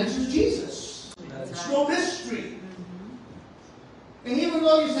 The answer is Jesus. It's no mystery. And even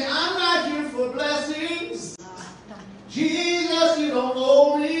though you say, I'm not here for blessings, Jesus, you don't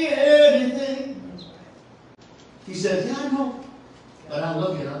owe me anything. He said, yeah, I know. But I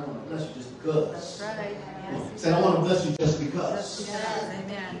love you and I want to bless you just because. That's right. Yes. He said, I want to bless you just because. Yes,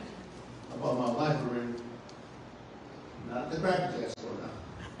 amen. I bought my wife a ring. Not the Cracker Jack store now.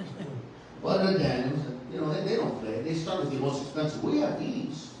 But the Daniels, you know, they don't play. They start with the most expensive. We have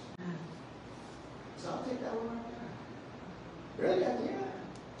these. So I'll take that one right there. Really? Yeah.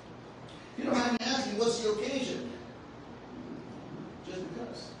 You don't mind me asking, what's the occasion? Just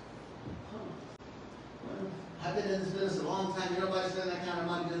because. Well, I've been in this business a long time. Everybody's spending that kind of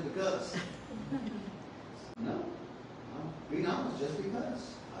money just because. No. Being honest, just because.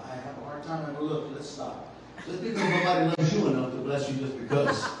 I have a hard time. I go, look, let's stop. Just because nobody loves you enough to bless you just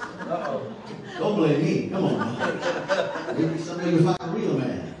because. Uh-oh. Don't blame me. Come on. Maybe someday you'll find a real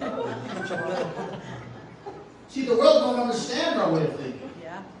man. See, the world don't understand our way of thinking.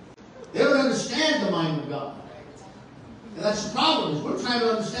 Yeah. They don't understand the mind of God. And that's the problem, is we're trying to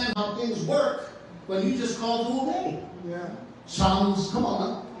understand how things work when you just call to obey. Yeah. Psalms, come on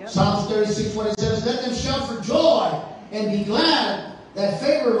now. Yep. Psalms 36:27, let them shout for joy and be glad that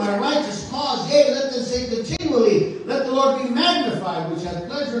favor my righteous cause. Yea, let them say continually, let the Lord be magnified, which has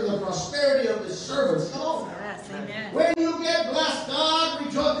pleasure in the prosperity of his servants. Come on. Yes, amen. When you get blessed, God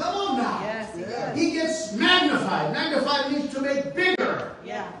rejoice. Come on now. Yes, he does. He gets magnified. Magnified means to make bigger.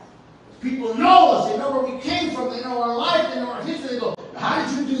 Yeah. People know us. They know where we came from. They know our life. They know our history. They go, how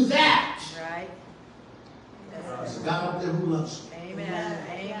did you do that? Right. There's a God up there who loves you. Amen.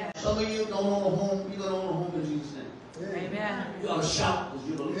 Amen. Some of you don't own a home. You don't own a home in Jesus' name. Amen. You ought to shout because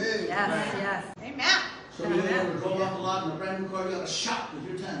you believe. Yes, yes. Amen. Some of you ever drove off the lot in a brand new car, you ought to shout because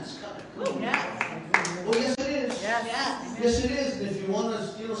your time is coming. Yes. Oh, yes, it is. Yes. Yes. Yes, it is. And if you want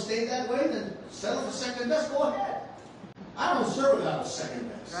to, stay that way, then settle for second best. Go ahead. I don't serve without a second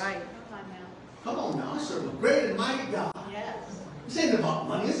best. Right. Come on now. I serve a great and mighty God. Yes. This ain't about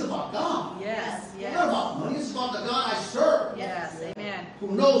money. It's about God. Yes. It's not about money. It's about the God I serve. Yes. Amen.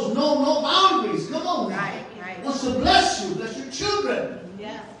 Who knows no boundaries. Come on now. Right. Right. Wants to bless you. Bless your children.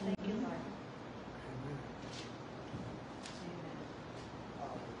 Yes. Thank you, Lord.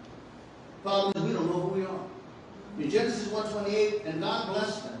 Problem is, we don't know who we are. In Genesis 1:28, and God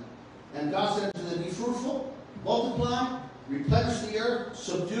blessed them. And God said to them, be fruitful, multiply, replenish the earth,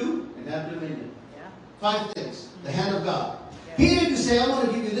 subdue, and have dominion. Yeah. 5 things. The hand of God. He didn't say, I'm going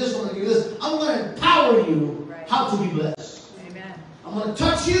to give you this, I'm going to give you this. I'm going to empower you how to be blessed. Amen. I'm going to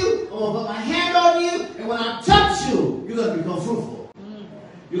touch you, I'm going to put my hand on you, and when I touch you, you're going to become fruitful.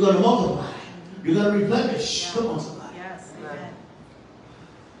 You're going to multiply. You're going to replenish. Yeah. Come on, somebody. Yes. Amen.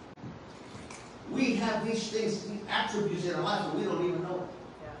 We have these things, these attributes in our life, and we don't even know it.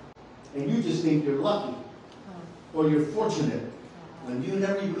 Yeah. And you just think you're lucky or you're fortunate when you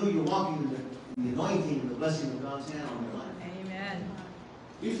never even knew you're walking in the anointing and the blessing of God's hand on your life. Amen.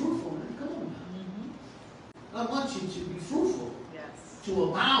 Be fruitful, man. Come on. I want you to be fruitful, Yes. to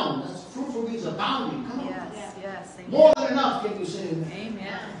abound. That's fruitful means abounding. Come on. Yes. Yes. Amen. More than enough, can you say amen?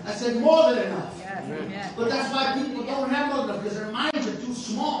 Amen. I said more than enough. Yes. Amen. But that's why people don't have more than enough, because their minds are too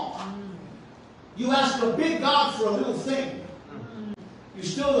small. You ask a big God for a little thing. You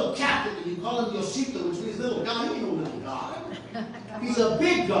still a captain and you call him Yosita, which means little God. He ain't no little God. He's a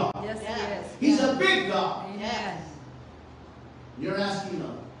big God. Yes, he is. He's a big God. Amen. You're asking,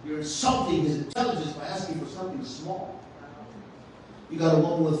 you're insulting his intelligence by asking for something small. You got a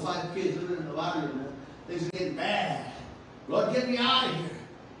woman with 5 kids living in the lottery room. Things are getting bad. Lord, get me out of here.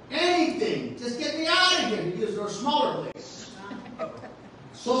 Anything. Just get me out of here. He gives her a smaller place.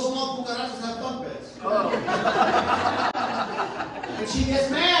 So small, cucarachas have bunk beds. And she gets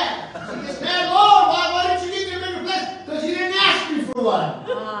mad. She gets mad. Lord, why didn't you give me a bigger place? Because you didn't ask me for one.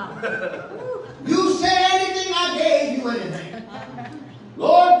 You say anything, I gave you anything.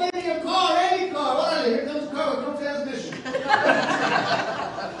 Lord, give me a car, any car. What are you? Here comes a car with no transmission.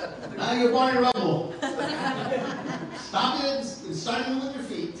 Now you're Barney Rubble. Stop it and start it with your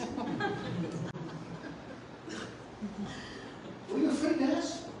feet. What are you afraid to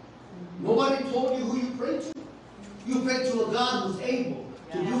ask? Nobody told you who you prayed to. You prayed to a God who's able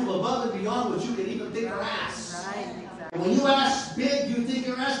to do above and beyond what you can even think or ask. Right. Exactly. And when you ask big, you think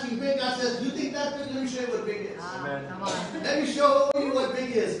you're asking big. God says, you think that big? Let me show you what big is. Come on. Let me show you what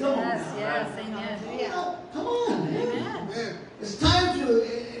big is. Come on. Yes. Yes. Amen. You know, come on, man. Amen. It's time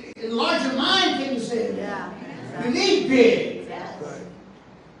to enlarge your mind, can you say it? Yeah. You need big. Yes.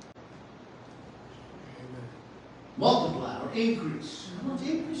 Multiply or increase. I want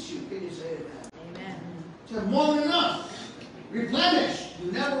to increase you, can you say it? Amen. To have more than enough. Replenish.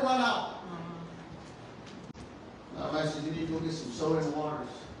 You never run out. I said, you need to go get some soda and waters.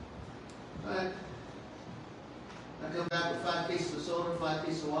 All right. I come back with 5 cases of soda, 5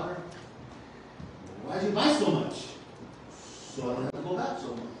 cases of water. Why'd you buy so much? So I don't have to go back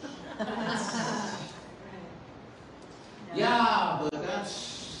so much. Yeah, but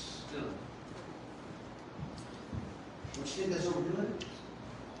that's, don't you think that's overdoing it?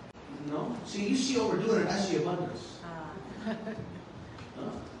 No? See, you see overdoing it, I see abundance. Huh?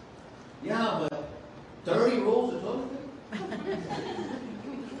 Yeah, but 30 rolls of toilet paper?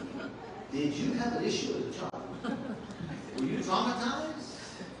 Did you have an issue as a child? Were you traumatized?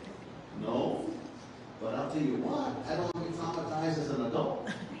 No. But I'll tell you what, I don't want to be traumatized as an adult.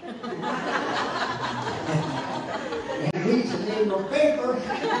 And reach and name no paper. And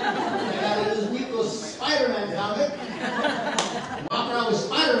I got this week those Spider-Man helmet. Walk around with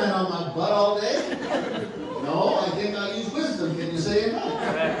Spider-Man on my butt all day. No, I think I'll use wisdom. Can you say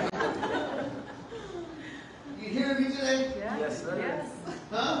amen? You hear me today? Yeah. Yes, sir. Yes.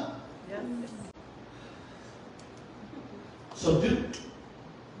 Huh? Yes. Subdue.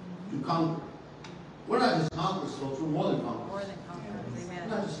 To conquer. We're not just conquerors, folks. We're more than conquerors. More than conquerors. We're Amen.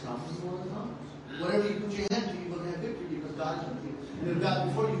 not just conquerors, we're more than conquerors. Whatever you put your hand to, you're going to have victory because God is with you. And if God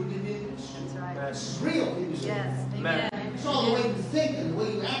before you, did it. That's right. It's real, can you say? Yes. Amen. Amen. It's all the way you think and the way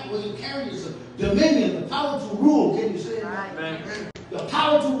you act, the way you carry yourself. Dominion, the power to rule, can you say it? Right. Amen. The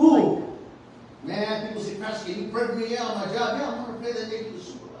power to rule. Man, people say, Pastor, can you pray for me? Yeah, on my job. Yeah, I'm going to pray that make you the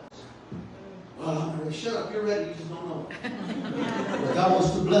supervisor. Well, I'm ready. Shut up, you're ready, you just don't know. But God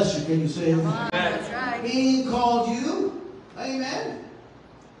wants to bless you, can you say Come it? on. That's right. He called you, amen,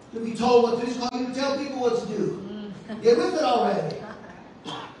 to be told what to do. He's called you to tell people what to do. Get with it already.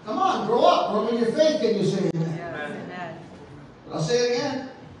 Come on, grow up. Grow in your faith, can you say amen? Yes. Amen. But I'll say it again.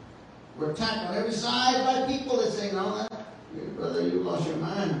 We're attacked on every side by people that say, no, brother, you lost your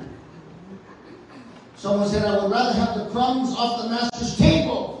mind. Someone said, I would rather have the crumbs off the master's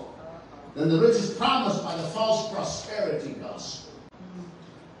table than the riches promised by the false prosperity gospel.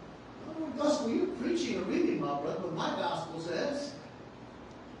 What gospel you're preaching or reading, my brother? But my gospel says,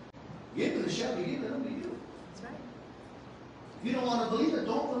 given it shall be given unto you. That's right. If you don't want to believe it,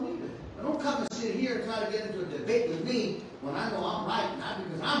 don't believe it. But don't come and sit here and try to get into a debate with me when I know I'm right, not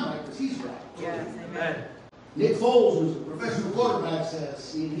because I'm right, because he's right. Yes. Amen. Amen. Nick Foles, who's a professional quarterback,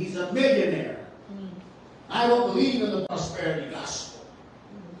 says he's a millionaire. I don't believe in the prosperity gospel.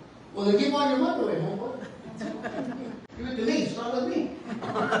 Well, then give all your money away, homeboy. Give it to me. Start with me.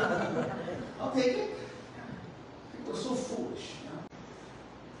 I'll take it. People are so foolish.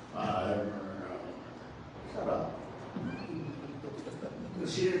 Shut up. You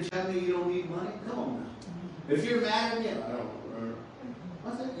sit here and tell me you don't need money? Come on now. If you're mad at me, I don't.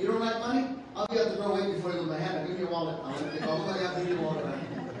 What's that? You don't like money? I'll be at the door waiting for you with my hand. Give me your wallet. I'll take all the money out. Give me your wallet.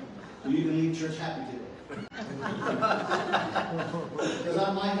 So you can leave church happy today. Because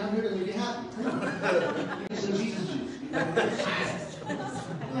I'm here to make you happy. Give me some Jesus juice.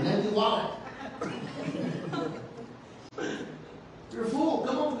 An empty wallet. You're a fool.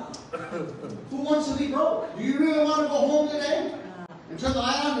 Come on now. Who wants to be broke? Do you really want to go home today and turn the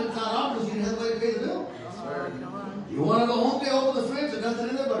light on and turn off because you didn't have a way to pay the bill? You want to go home today, open the fridge, and nothing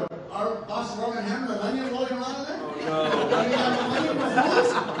in there but our box of Roman hammer and onion floating around in there? Oh, no. You have no money in the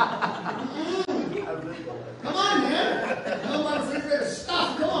foods? Come on, man. Come on, refrigerator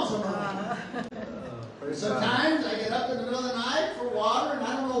stuff. Come on, somebody. Sometimes I get up in the middle of the night for water, and I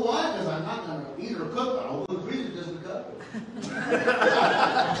don't know why, because I'm not going to eat or cook. I'll open the freezer just to cook.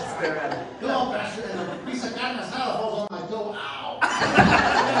 Come on, Pastor. And a piece of carne asada falls on my toe. Ow.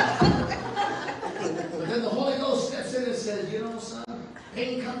 But then the Holy Ghost steps in and says, you know, son,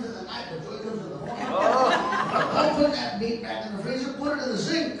 pain comes in the night, but joy comes in the morning. Don't put that meat back in the freezer, put it in the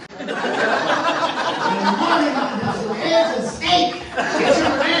sink. In the morning, there's some eggs and steak. Get your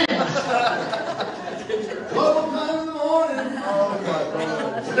revenge. What will come in the morning? Oh, my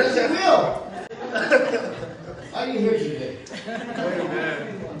God. Yes, it will. Are you here today?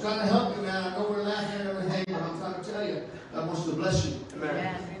 Amen. I'm trying to help you, man. I know we're laughing and everything, but I'm trying to tell you, God wants to bless you.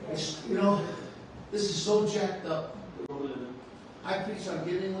 Amen. You know, this is so jacked up. I preached on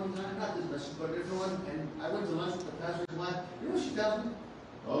giving one time, not this message, but a different one, and I went to lunch with the pastor's wife. You know what she tells me?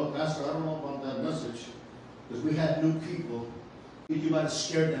 Oh, Pastor, I don't know about that message, because we had new people. You might have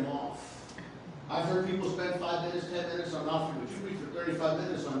scared them off. I've heard people spend 5 minutes, 10 minutes on offering, but you preach for 35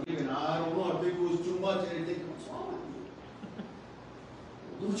 minutes on giving. I don't know, I think it was too much. And they think, what's wrong with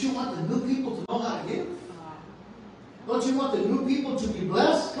you? Don't you want the new people to know how to give? Don't you want the new people to be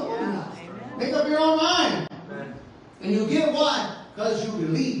blessed? Come on now. Make up your own mind. Amen. And you give why? Because you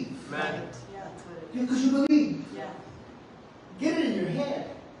believe. Amen. Because you believe. Yeah. Get it in your head.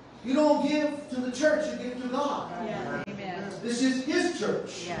 You don't give to the church, you give to God. Yeah. Amen. This is His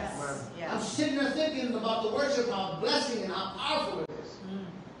church. Yes. Yes. I'm sitting there thinking about the worship, how blessing and how powerful it is.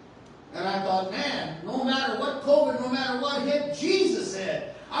 And I thought, man, no matter what COVID, no matter what hit, Jesus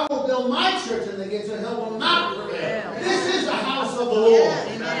said, I will build my church and the gates of hell will not prevail. This is the house of the Lord.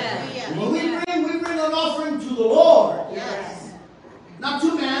 Yes. When we bring an offering to the Lord. Yes. Not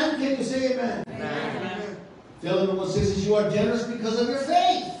to man. Can you say amen? Amen. Tell them what says you are generous because of your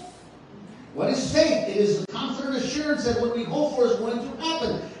faith. What is faith? It is the confident assurance that what we hope for is going to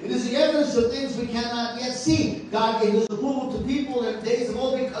happen. It is the evidence of things we cannot yet see. God gave His approval to people in days of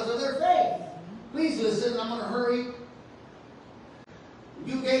old because of their faith. Please listen. I'm going to hurry.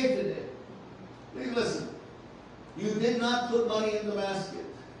 You gave today. Please listen. You did not put money in the basket.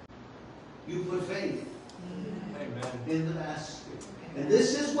 You put faith in the basket. And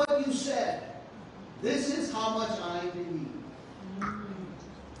this is what you said. This is how much I believe.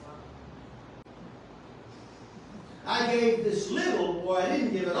 I gave this little, or I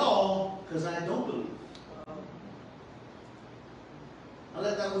didn't give it all, because I don't believe. I'll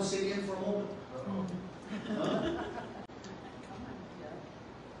let that one sink in for a moment.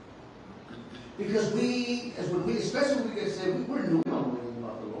 Because especially when we get saved, we're new on anything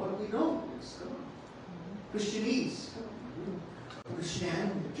about the Lord. We don't. It's Christianese.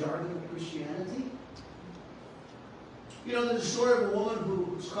 Christianity, the jargon of Christianity. You know, there's a story of a woman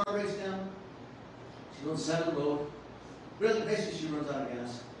whose car breaks down. She's on the side of the road. Really, basically, she runs out of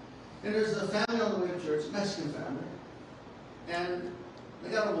gas. And there's a family on the way to church, a Mexican family. And they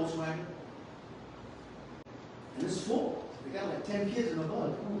got a Volkswagen. And it's full. They got like 10 kids in the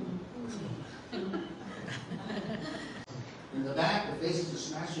bug. In the back, the faces are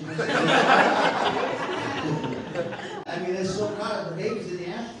smashing. I mean, they're so proud of the babies in the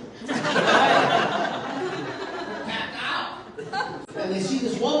ashtray. Packed out. And they see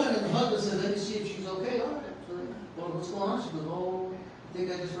this woman, and the husband says, let me see if she's okay. All right. So they, well, what's going on? She goes, oh, I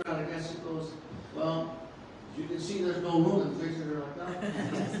think I just ran out of gas. She goes, well, as you can see, there's no room in the refrigerator like that.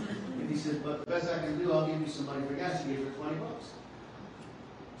 And he said, but the best I can do, I'll give you some money for gas. He gave her $20.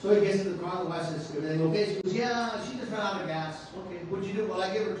 So he gets in the car, the wife says, everything okay? She goes, yeah, she just ran out of gas. Okay, what'd you do? Well,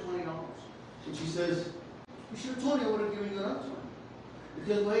 I gave her $20. And she says, you should have told me I would have given you that other $20.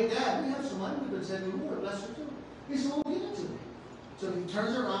 Because, well, hey, Dad, we have some money. We've been sending you more. Bless her too. He said, well, give it to me. So he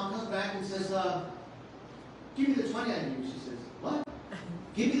turns around, comes back, and says, Give me the 20 I gave you. She says, what?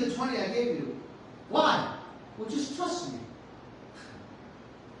 Give me the 20 I gave you. Why? Well, just trust me.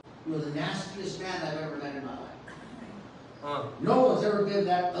 You're the nastiest man I've ever met in my life. No one's ever been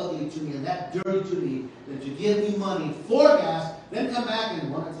that ugly to me and that dirty to me than to give me money for gas, then come back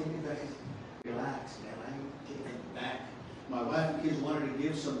and want to take it back. Relax, man. I ain't taking it back. My wife and kids wanted to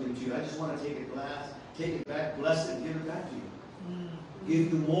give something to you. I just want to take it back, bless it, and give it back to you.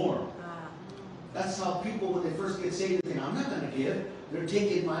 Give you more. That's how people, when they first get saved, they think, I'm not going to give. They're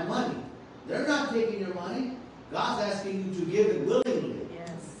taking my money. They're not taking your money. God's asking you to give it willingly,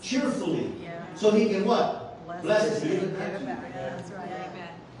 cheerfully, so He can what? Bless it, give it back to you. That's right. Amen.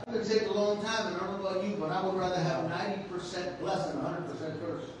 I've been saved a long time, and I don't know about you, but I would rather have 90% blessed than 100%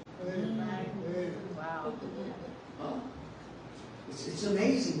 curse. Wow. Huh? It's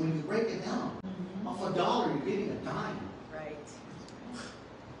amazing when you break it down. Off $1, you're getting a dime. Right.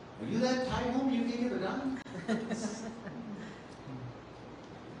 Are you that tight home you can give a dime?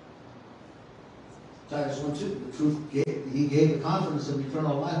 Titus 1:2, the truth He gave the confidence of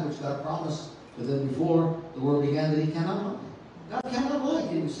eternal life, which God promised to them before the world began, that He cannot lie. God cannot lie,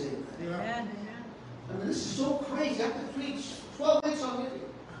 He was saying that. Amen. I mean, this is so crazy. I could preach 12 weeks on video.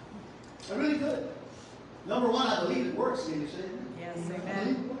 I really could. Number one, I believe it works. Can you say that? Yes, I believe amen.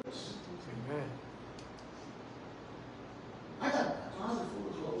 it works. I got a closet full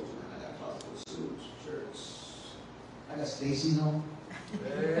of clothes, man. I got a closet full of suits, shirts. I got Stacy's on.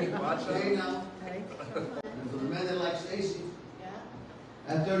 Hey, watch Hey, out. now. Right. And for the men that like Stacy, Yeah. I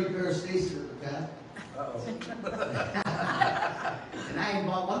have 30 pairs of Stacy's at the pad. And I ain't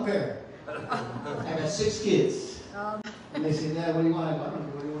bought one pair. I got 6 kids. And they say, Dad, what do you want? I go, I don't know.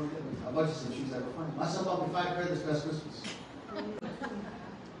 What do you want to give me? I'll buy you some shoes. I go, fine. My son bought me 5 pairs this past Christmas. Come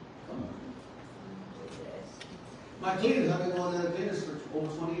on. My cleaners, I've been going to the cleaners for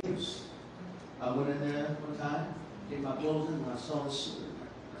over 20 years. I went in there one time, gave my clothes in, and I saw this suit in there.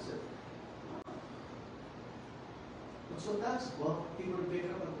 I said, what's with that? Well, people would pick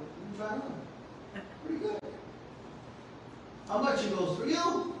it up and go, you try it on. Pretty good. How much? He goes, for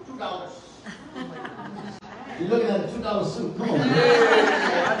you, $2. You're looking at a $2 suit. Come on, man.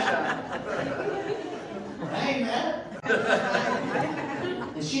 I ain't mad.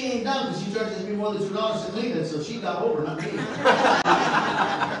 And she ain't done because she charges me more than $2 to clean it, so she got over, not me.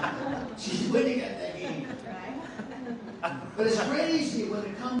 She's winning at that game. But it's crazy when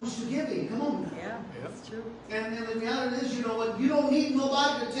it comes to giving. Come on. Yeah, that's true. And the reality is, you know what? You don't need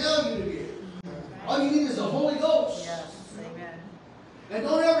nobody to tell you to give. All you need is the Holy Ghost. Yes, amen. And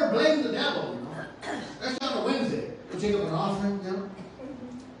don't ever blame the devil. You know? That's on a Wednesday. You take up an offering, you know?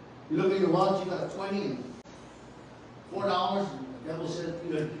 You look at your watch, you got a 20 and $4, and the devil says,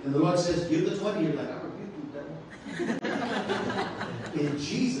 you know, and the Lord says, give the 20. You're like, I rebuke you, devil. In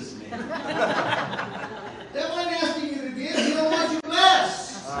Jesus' name. Devil ain't asking you to give. He don't want you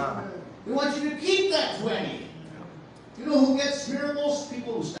blessed. He wants you to keep that 20. You know who gets miracles?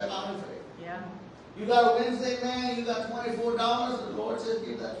 People who step out in faith. Yeah. You got a Wednesday, man, you got $24, and the Lord says,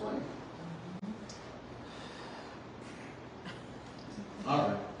 give that 20. All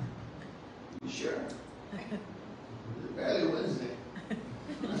right. You sure? It's barely Wednesday.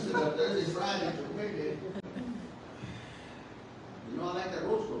 I still got Thursday, Friday to pay day. You know I like that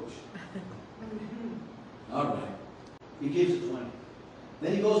roast coach. All right. He gives it 20.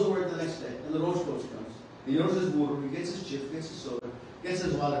 Then he goes to work the next day, and the roast coach comes. He knows his water, he gets his chips, gets his soda, gets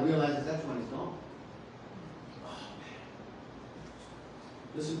his wallet, realizes that 20's gone. Oh, man.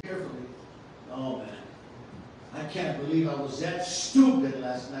 Listen carefully. Oh, man. I can't believe I was that stupid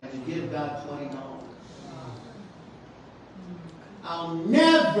last night to give God $20. I'll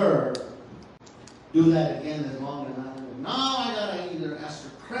never do that again as long as I live. Now I gotta either ask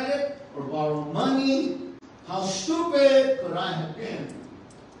for credit or borrow money. How stupid could I have been?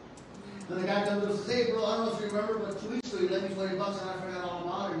 Then the guy comes up and says, hey bro, I don't know if you remember, but 2 weeks ago you lent me $20 and I forgot all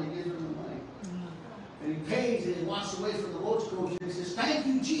about it, and he gives him the money. And he pays and he walks away from the roach coach and he says, thank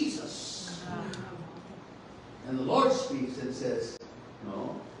you, Jesus. And the Lord speaks and says,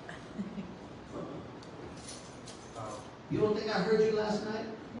 no. You don't think I heard you last night?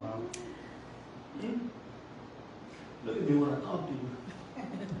 Look at me when I talk to you.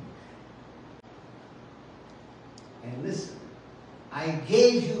 And listen, I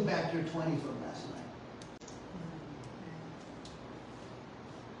gave you back your 20 from last night.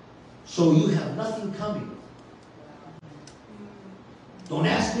 So you have nothing coming. Don't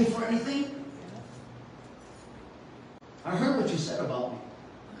ask me for anything. I heard what you said about me.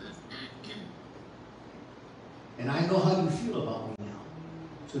 And I know how you feel about me now.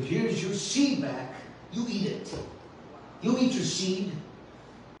 So here's your seed back. You eat it. You eat your seed.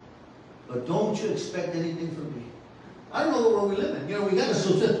 But don't you expect anything from me. I don't know where we live in. You know, we got to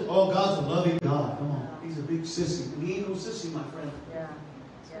so say, oh, God's a loving God. Come on. He's a big sissy. He ain't no sissy, my friend. Yeah.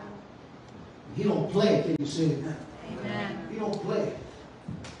 Yeah. He don't play. Can you say it now? Amen. He don't play.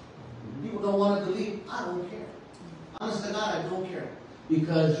 People don't want to believe. I don't care. Honest to God, I don't care.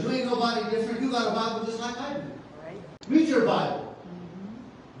 Because you ain't nobody different. You got a Bible just like I do. Right. Read your Bible.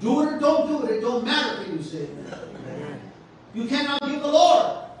 Do it or don't do it. It don't matter. Can you say it? You cannot give the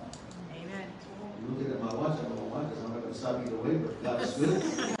Lord. Amen. I'm looking at my watch. I don't know why, because I'm not going to stop either way, but God is good.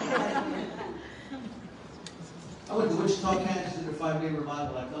 I went to Wichita, Kansas, did a 5-day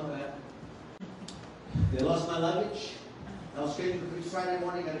revival. I come back. They lost my luggage. I was scheduled to preach Friday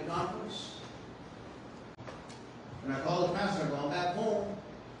morning at a conference. And I called the pastor. I go, I'm back home,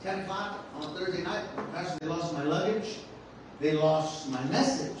 10 o'clock on Thursday night. Pastor, they lost my luggage. They lost my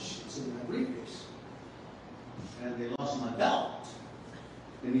message. It's in my briefcase. And they lost my belt.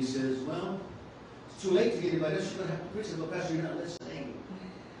 And he says, well, it's too late to get it, but I guess you're going to have to preach. I go, Pastor, you're not listening.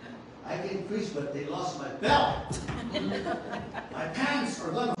 I can preach, but they lost my belt. My pants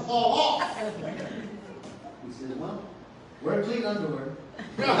are going to fall off. He says, well, wear clean underwear.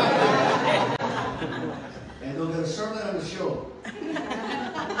 And they'll get a sermon on the show. I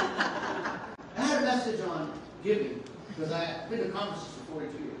had a message on giving, because I've been to conferences for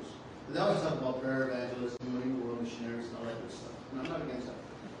 42 years. They always talk about prayer, evangelism, winning world missionaries, and all that good stuff. And I'm not against that.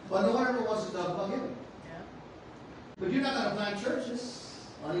 But no one ever wants to talk about giving. Yeah. But you're not going to plant churches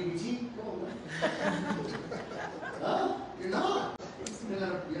on EBT. Come on, man. Huh? You're not. You're not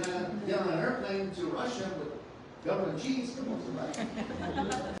going to get on an airplane to Russia with government cheese. Come on, somebody.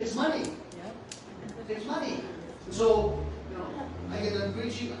 It's money. Yep. It's money. So, you know, I get done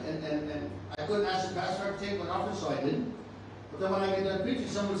preaching, and I couldn't ask the pastor to take an offering, so I didn't. But then when I get done preaching,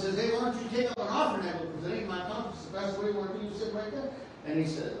 someone says, hey, why don't you take up an offering? I go, because it ain't my conference. The pastor, what do you want to do? You sit right there. And he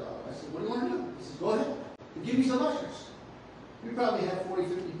said, I said, what do you want to do? He says, go ahead. Give me some ushers. You probably have 40,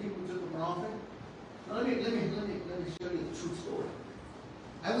 50 people who took up an offering. Now, let me show you the true story.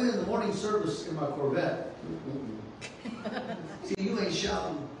 I went in the morning service in my Corvette. See, you ain't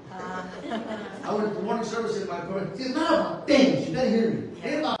shouting. I went to the morning service in my Corvette. See, it's not about things. You gotta hear me. It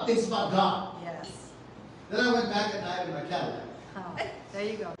ain't about things, it's about God. Yes. Then I went back at night in my Cadillac. Oh, there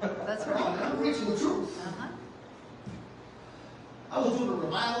you go. That's Come on, right. I'm preaching the truth. Uh-huh. I was doing a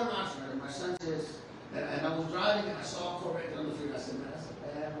revival in Oxford, and my son says, and I was driving and I saw a Corvette on the freeway. I said, man, that's a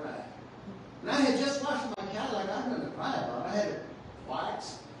bad ride. And I had just washed my Cadillac. I had nothing to cry about. I had it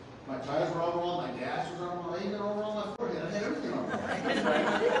waxed. My tires were all wrong. My dash was all wrong. I even all wrong my forehead. I had everything wrong. I'm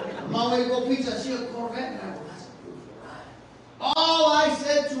on my way to go preach. I see a Corvette, and I go, that's a beautiful ride. All I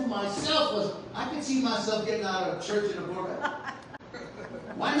said to myself was, I can see myself getting out of church in a Corvette.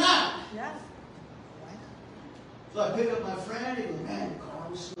 Why not? Yes. So I pick up my friend, he goes, man, the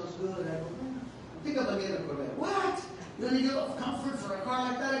car smells good. I go, I think I'm going to get a Corvette. What? You don't need a little comfort for a car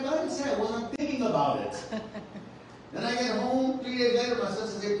like that? I go, I didn't say I wasn't thinking about it. Then I get home, 3 days later, my son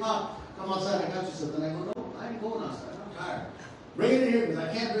says, hey, Pop, come outside, I got you something. I go, no, I ain't going outside, I'm tired. Bring it in here, because I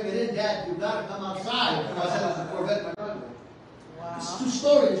can't bring it in, Dad. You've got to come outside. I said, there's a Corvette in my driveway. Wow. It's a true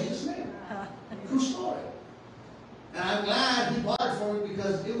story in Jesus' name. True story. And I'm glad he bought it for me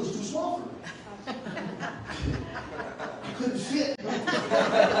because it was too small for me. I couldn't fit. I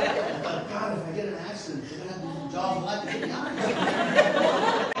thought, God, if I get in an accident, they're going to have to jaws like to get me out of here.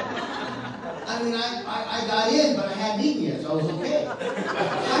 I mean, I got in, but I hadn't eaten yet, so I was okay. I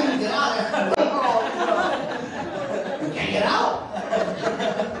didn't get out after you can't get out.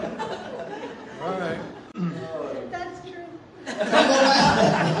 All right. That's true.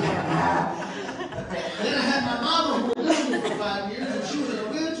 Then I had my mama who was with me for 5 years, and she was in a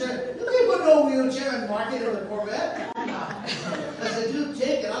wheelchair. You put no wheelchair in the market of a Corvette. I said, dude,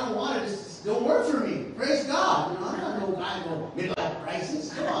 take it. I don't want it. It don't work for me. Praise God. You know, I'm not no guy no midlife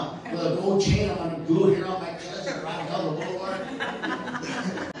crisis. Come on. With a gold chain, I'm going to glue it here on my chest and ride down the boulevard.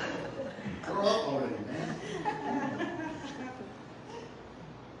 Grow up already, man.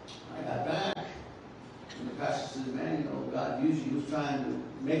 I got back. And the pastor said, man, you know, God used you. He was trying to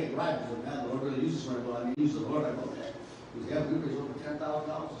make it right. Because, man, the Lord really uses me. Well, I mean, use the Lord. I go, okay. He said, yeah, we raised over $10,000 this morning.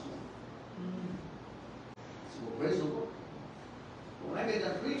 I said, well, praise the Lord. But when I get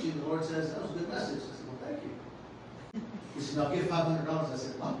done preaching, the Lord says, that was a good message. I said, well, thank you. He said, now give $500. I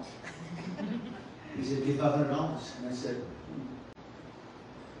said, what? He said, give $500. And I said,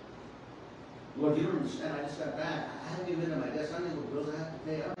 Lord, you don't understand. I just got back. I haven't even been to my desk. I don't know what bills I have to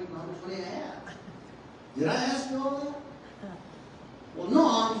pay. I don't even know how much money I have. Did I ask you all that? Well, no,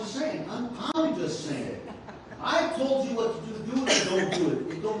 I'm just saying. I'm just saying. I told you what to do it or don't do it.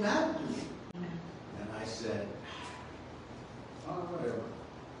 It don't matter to me. And I said, oh, whatever.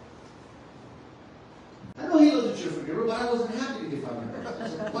 wasn't happy to give $500. I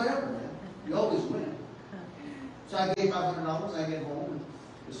said, whatever, man. You always win. So I gave $500. I get home. And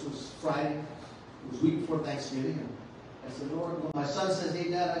this was Friday. It was week before Thanksgiving. And I said, Lord, when my son says, hey,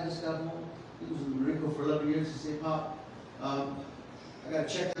 Dad, I just got home. He was in the Marine Corps for 11 years. He said, Pop, I got a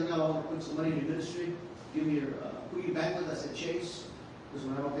check in the mail. I want to put some money in your ministry. Give me your, who you bank with? I said, Chase. Because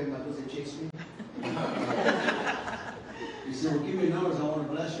when I don't pay my bills, they chase me. He said, well, give me your numbers. I want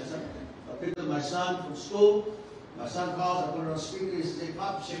to bless you. I said, I picked up my son from school. My son calls. I put it on speaker. He says, hey,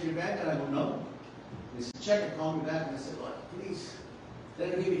 Pop, check your bank. And I go, no. He said, check it. Call me back. And I said, Lord, please.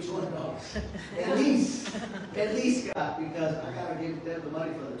 Let him give me $200. At least, God, because I got to give them the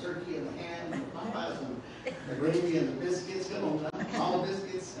money for the turkey and the ham and the Popeyes and the gravy and the biscuits. Come on, God. All the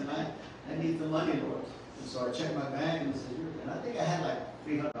biscuits. And I need the money, Lord. And so I checked my bank and I said, and I think I had like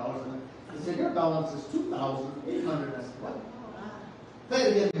 $300 in it. He said, your balance is $2,800. I said, what? Play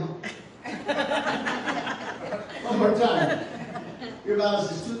it again, one more time. Your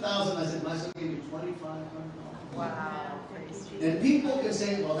balance is $2,000. I said, my son gave me $2,500. Wow. And people can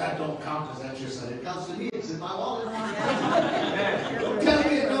say, well, that don't count because that's your son. It counts to me. It's in my wallet. Don't tell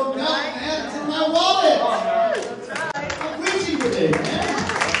me it don't count, man. It's in my wallet. I'm preaching today, man.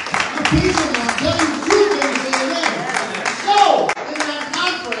 I'm preaching. I'm telling you the truth when you say amen. So, in that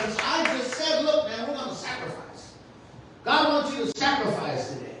conference, I just said, look, man, we're going to sacrifice. God wants you to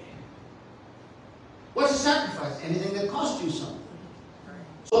sacrifice today. What's a sacrifice? Anything that costs you something.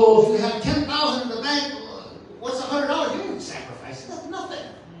 So, if you have $10,000 in the bank, what's $100? You didn't sacrifice. That's nothing.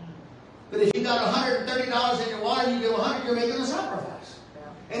 But if you got $130 in your wallet, you give $100, you're making a sacrifice.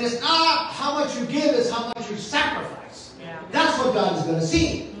 Yeah. And it's not how much you give, it's how much you sacrifice. Yeah. That's what God is going to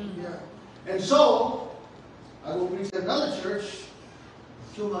see. Mm-hmm. Yeah. And so, I will preach at another church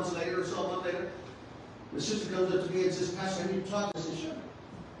 2 months later or so, a month later. The sister comes up to me and says, Pastor, I need to talk to you. I said, sure.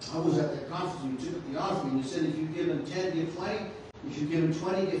 I was at the conference, you took the offering. You said if you give them 10, give 20. If you give him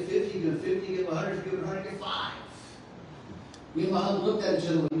 20, give 50, give 50, give 100, if you give him 100, give 5. Me and my husband looked at each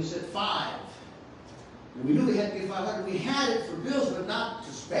other when we said 5. And we knew we had to give 500. We had it for bills, but not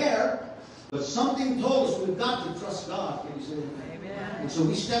to spare. But something told us we've got to trust God. Can you say amen? Amen. And so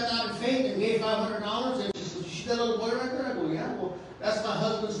we stepped out in faith and gave $500. And she said, you see that little boy right there? I go, yeah. Well, that's my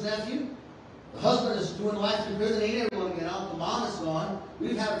husband's nephew. The husband is doing life in prison. He ain't ever going to get out. The mom is gone.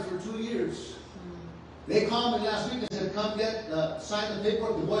 We've had it for 2 years. They called me last week and said, come sign the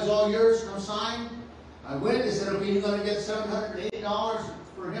paperwork. The boy's all yours. Come sign. I went. They said, okay, you're going to get $780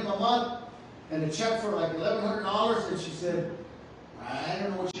 for him a month and a check for like $1,100. And she said, I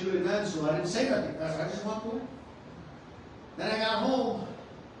don't know what she really meant, so I didn't say nothing. I just walked away. Then I got home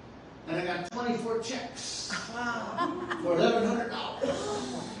and I got 24 checks for $1,100.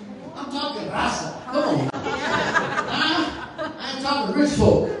 I'm talking rasa. Come on. I'm talking rich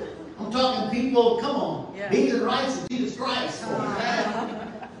folk. I'm talking people, come on, beans and rice and Jesus Christ.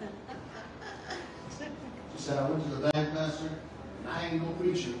 She said, I went to the bank, Pastor, and I ain't no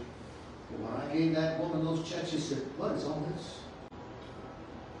preacher. But when I gave that woman those checks, she said, what is all this?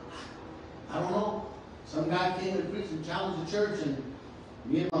 I don't know. Some guy came and preached and challenged the church, and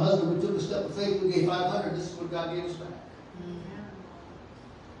me and my husband, we took a step of faith. We gave $500. This is what God gave us back.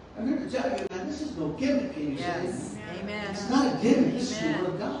 I'm here to tell you, man, this is no gimmick. Can you say? Amen. It's not a gimmick. This is the Word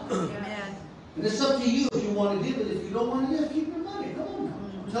of God. Amen. And it's up to you if you want to give it. If you don't want to give, keep your money. Come on now.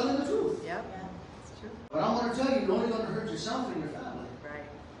 I'm telling the truth. Yep. It's true. But I'm going to tell you, you're only going to hurt yourself and your family. Right.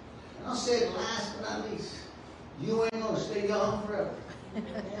 And I'll say it last but not least. You ain't going to stay young forever.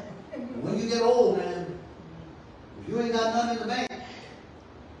 And when you get old, man, if you ain't got nothing in the bank,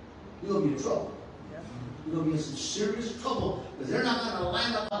 you're going to be in trouble. You're going to be in some serious trouble because they're not going to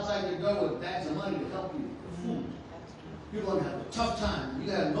line up outside your door with bags of money to help you for food. You're going to have a tough time. You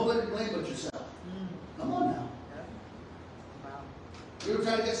have nobody to blame but yourself. Come on now. You ever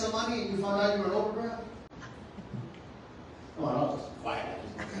try to get some money and you found out you were an overdraft? Come on, I'll just quiet.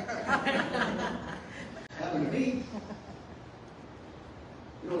 Happened to me.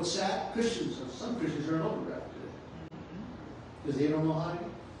 You know what's sad? Some Christians are an overdraft today because they don't know how to do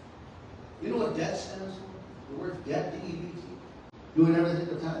it. You know what debt stands for? The word debt, D-E-B-T. Doing everything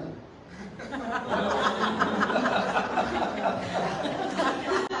to time.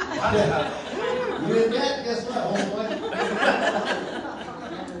 You in debt? Guess what, homeboy?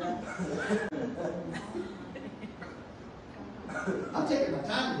 I'm taking my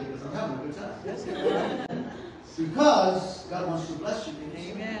time today because I'm having a good time. Because God wants to bless you.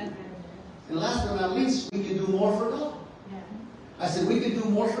 Amen. And last but not least, we can do more for God. I said, we can do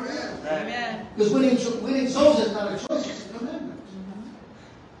more for Him. Amen. Because winning souls is not a choice, it's a commandment.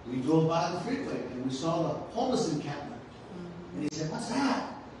 We drove by the freeway and we saw the homeless encampment. And he said, what's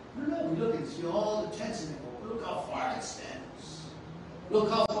that? I don't know. We look and see all the tents and they go, Look how far it extends. Look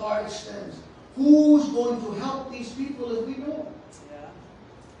how far it extends. Who's going to help these people if we don't? Yeah.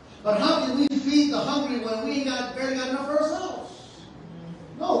 But how can we feed the hungry when we ain't barely got enough for ourselves?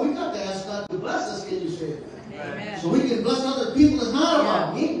 No, we got to ask God to bless us, can you say that? Amen. So we can bless other people. It's not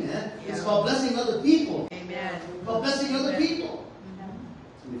about Yeah. me, man. It's Yeah. about blessing other people. Amen. It's about blessing other Amen. people.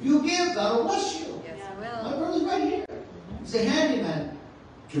 And if you give, God will bless you. Yes, I My will. brother's right here. He's a handyman.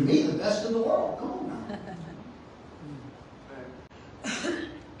 To me, the best in the world. Come on now.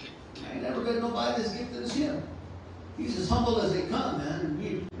 I ain't never got nobody as gifted as him. He's as humble as they come, man. And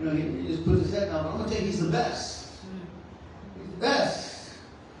he just puts his head down. But I'm going to tell you, he's the best. He's the best.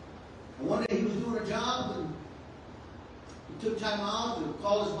 And one day he was doing a job and he took time out to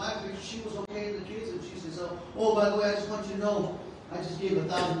call his wife if she was okay with the kids. And she says, oh, by the way, I just want you to know, I just gave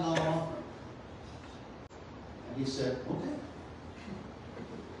 $1,000 offering. And he said, okay.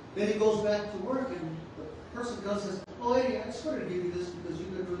 Then he goes back to work and the person comes and says, oh, hey, I just wanted to give you this because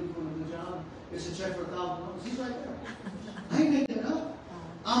you've been really doing a good job. It's a check for $1,000. He's right there. I ain't making it up.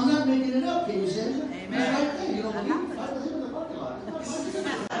 I'm not making it up. Can you say that? Amen. He's right there. You don't believe me? Fight with him in the parking lot. It's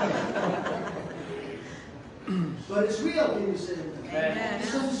not funny. But it's real. Can you say that? Amen.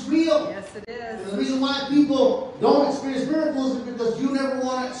 Because it's real. Yes, it And is. the reason why people don't experience miracles is because you never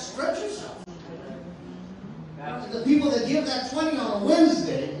want to stretch yourself. The people that give that 20 on a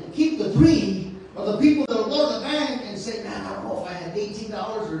Wednesday and keep the 3 are the people that will go to the bank and say, man, I don't know if I had $18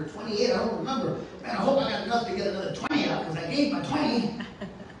 or 28, I don't remember. Man, I hope I got enough to get another 20 out because I gave my 20.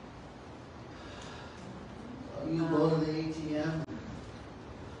 So you go to the ATM,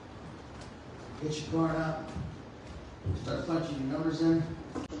 get your card out, start punching your numbers in,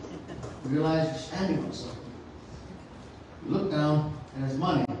 realize you're standing on something. You look down and there's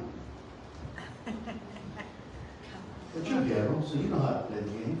money. But you're ghetto, so you know how to play the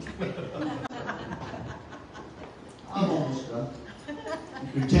game. I'm almost done.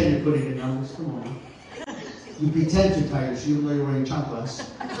 You pretend you're putting in numbers. Come on. You pretend to tie your shoe even though you're wearing chanclas.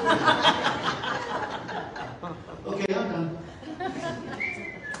 Okay, I'm done.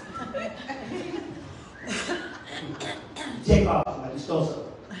 You take off like you stole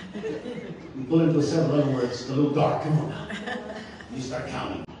something. You pull into a 7-Eleven where it's a little dark. Come on now. You start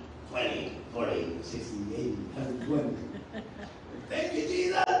counting. 20, 40, 60, 80, 120. Thank you,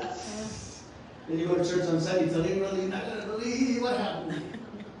 Jesus. Then you go to church on Sunday, tell everybody you're not going to believe what happened.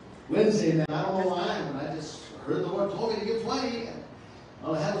 Wednesday, man, I don't know why, but I just heard the Lord told me to give 20. And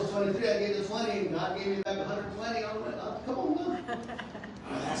all I had was 23. I gave the 20, and God gave me back 120. I went, come on, now.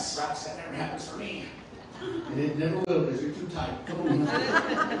 Oh, that sucks. That never happens for me. And it never will because you're too tight. Come on,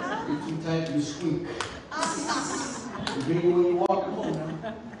 now. You're too tight, you squeak. You hear you when you walk. Come on,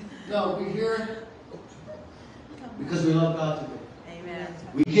 now. No, we're here because we love God today. Amen.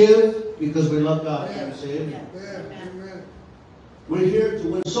 We give because we love God. Can you say amen? Amen. We're here to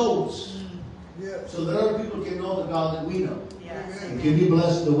win souls Yeah. so that other people can know the God that we know. Yes. And can be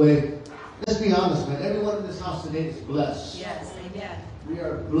blessed the way. Let's be honest, man. Everyone in this house today is blessed. Yes. Amen. We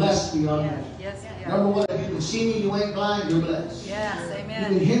are blessed beyond Yes. measure. Yes. Yes. Number one, if you can see me, you ain't blind, you're blessed. Yes. You can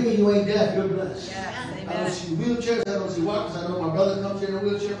Amen. hear me, you ain't deaf, you're blessed. Yes. I don't Amen. see wheelchairs, I don't see walkers. I know my brother comes here in a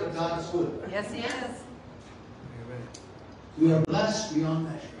wheelchair, but God is good. Yes, He is. We are blessed beyond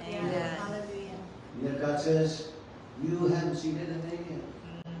measure. Amen. And yet God says, you haven't seen anything yet.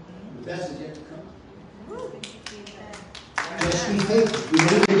 The best is yet to come. Just be faithful. We need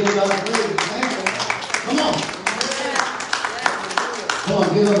to give God praise. Thank you. Come on. Come on,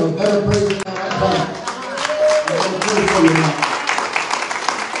 give them a better praise than that right now. I'm going to pray for you now.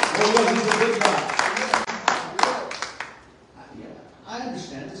 Oh, Lord, He's a good God. Yeah, I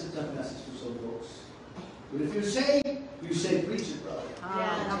understand. This is a tough message for some folks. But if you're saved, you say, preach it, brother.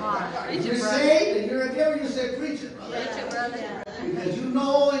 Come on. Preach If you're it, brother. saved and you're a giver, you say, preach it, brother. Preach it, brother. Because you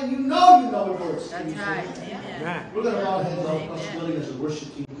know and you know it works. That's right. Amen. We're going to bow our heads all across the building as the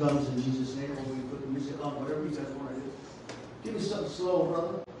worship team comes in Jesus' name, or we put the music on, whatever you guys want to do. Give me something slow,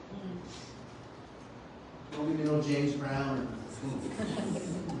 brother. Don't give me no James Brown.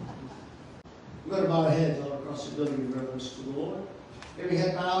 We're going to bow our heads all across the building in reverence to the Lord. Every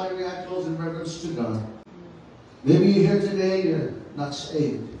head bowed, every eye closed in reverence to God. Maybe you're here today, you're not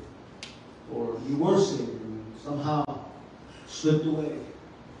saved. Or you were saved and somehow slipped away.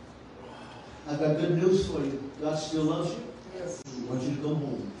 I've got good news for you. God still loves you. Yes. He wants you to come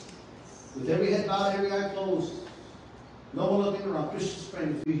home. With every head bowed, every eye closed. No one looking around. Christians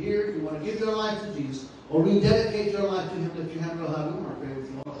praying. If you're here, you want to give your life to Jesus, or rededicate your life to Him, lift your hand real high. We want to pray with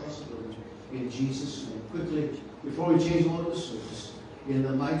you all across the building. In Jesus' name. Quickly, before we change order of the service, in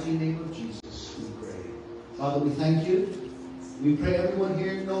the mighty name of Jesus, we pray. Father, we thank you. We pray everyone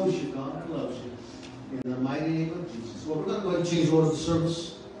here knows you, God, and loves you. In the mighty name of Jesus. Well, we're going to go ahead and change the order of the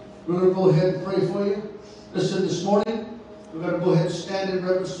service. We're going to go ahead and pray for you. Listen, this morning, we're going to go ahead and stand in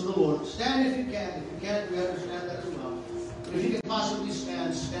reverence to the Lord. Stand if you can. If you can't, we understand that as well. But if you can possibly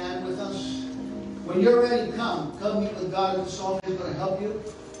stand, stand with us. When you're ready, come. Come meet with God. This song is going to help you.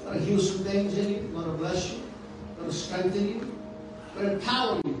 Going to heal some things in you. Going to bless you. Going to strengthen you. Going to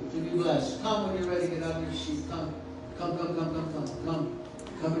empower you to be blessed. Come when you're ready. Get out of your seat. Come. Come, come, come, come, come. Come.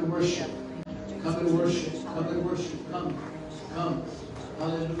 Come and worship. Come and worship. Come and worship. Come. Come.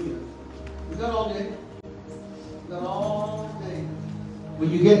 Hallelujah. We got all day. We got all day. When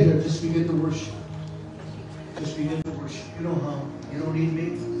you get here, just begin to worship. Just begin to worship. You don't hum. You don't need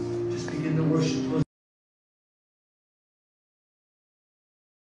me. Just begin to worship.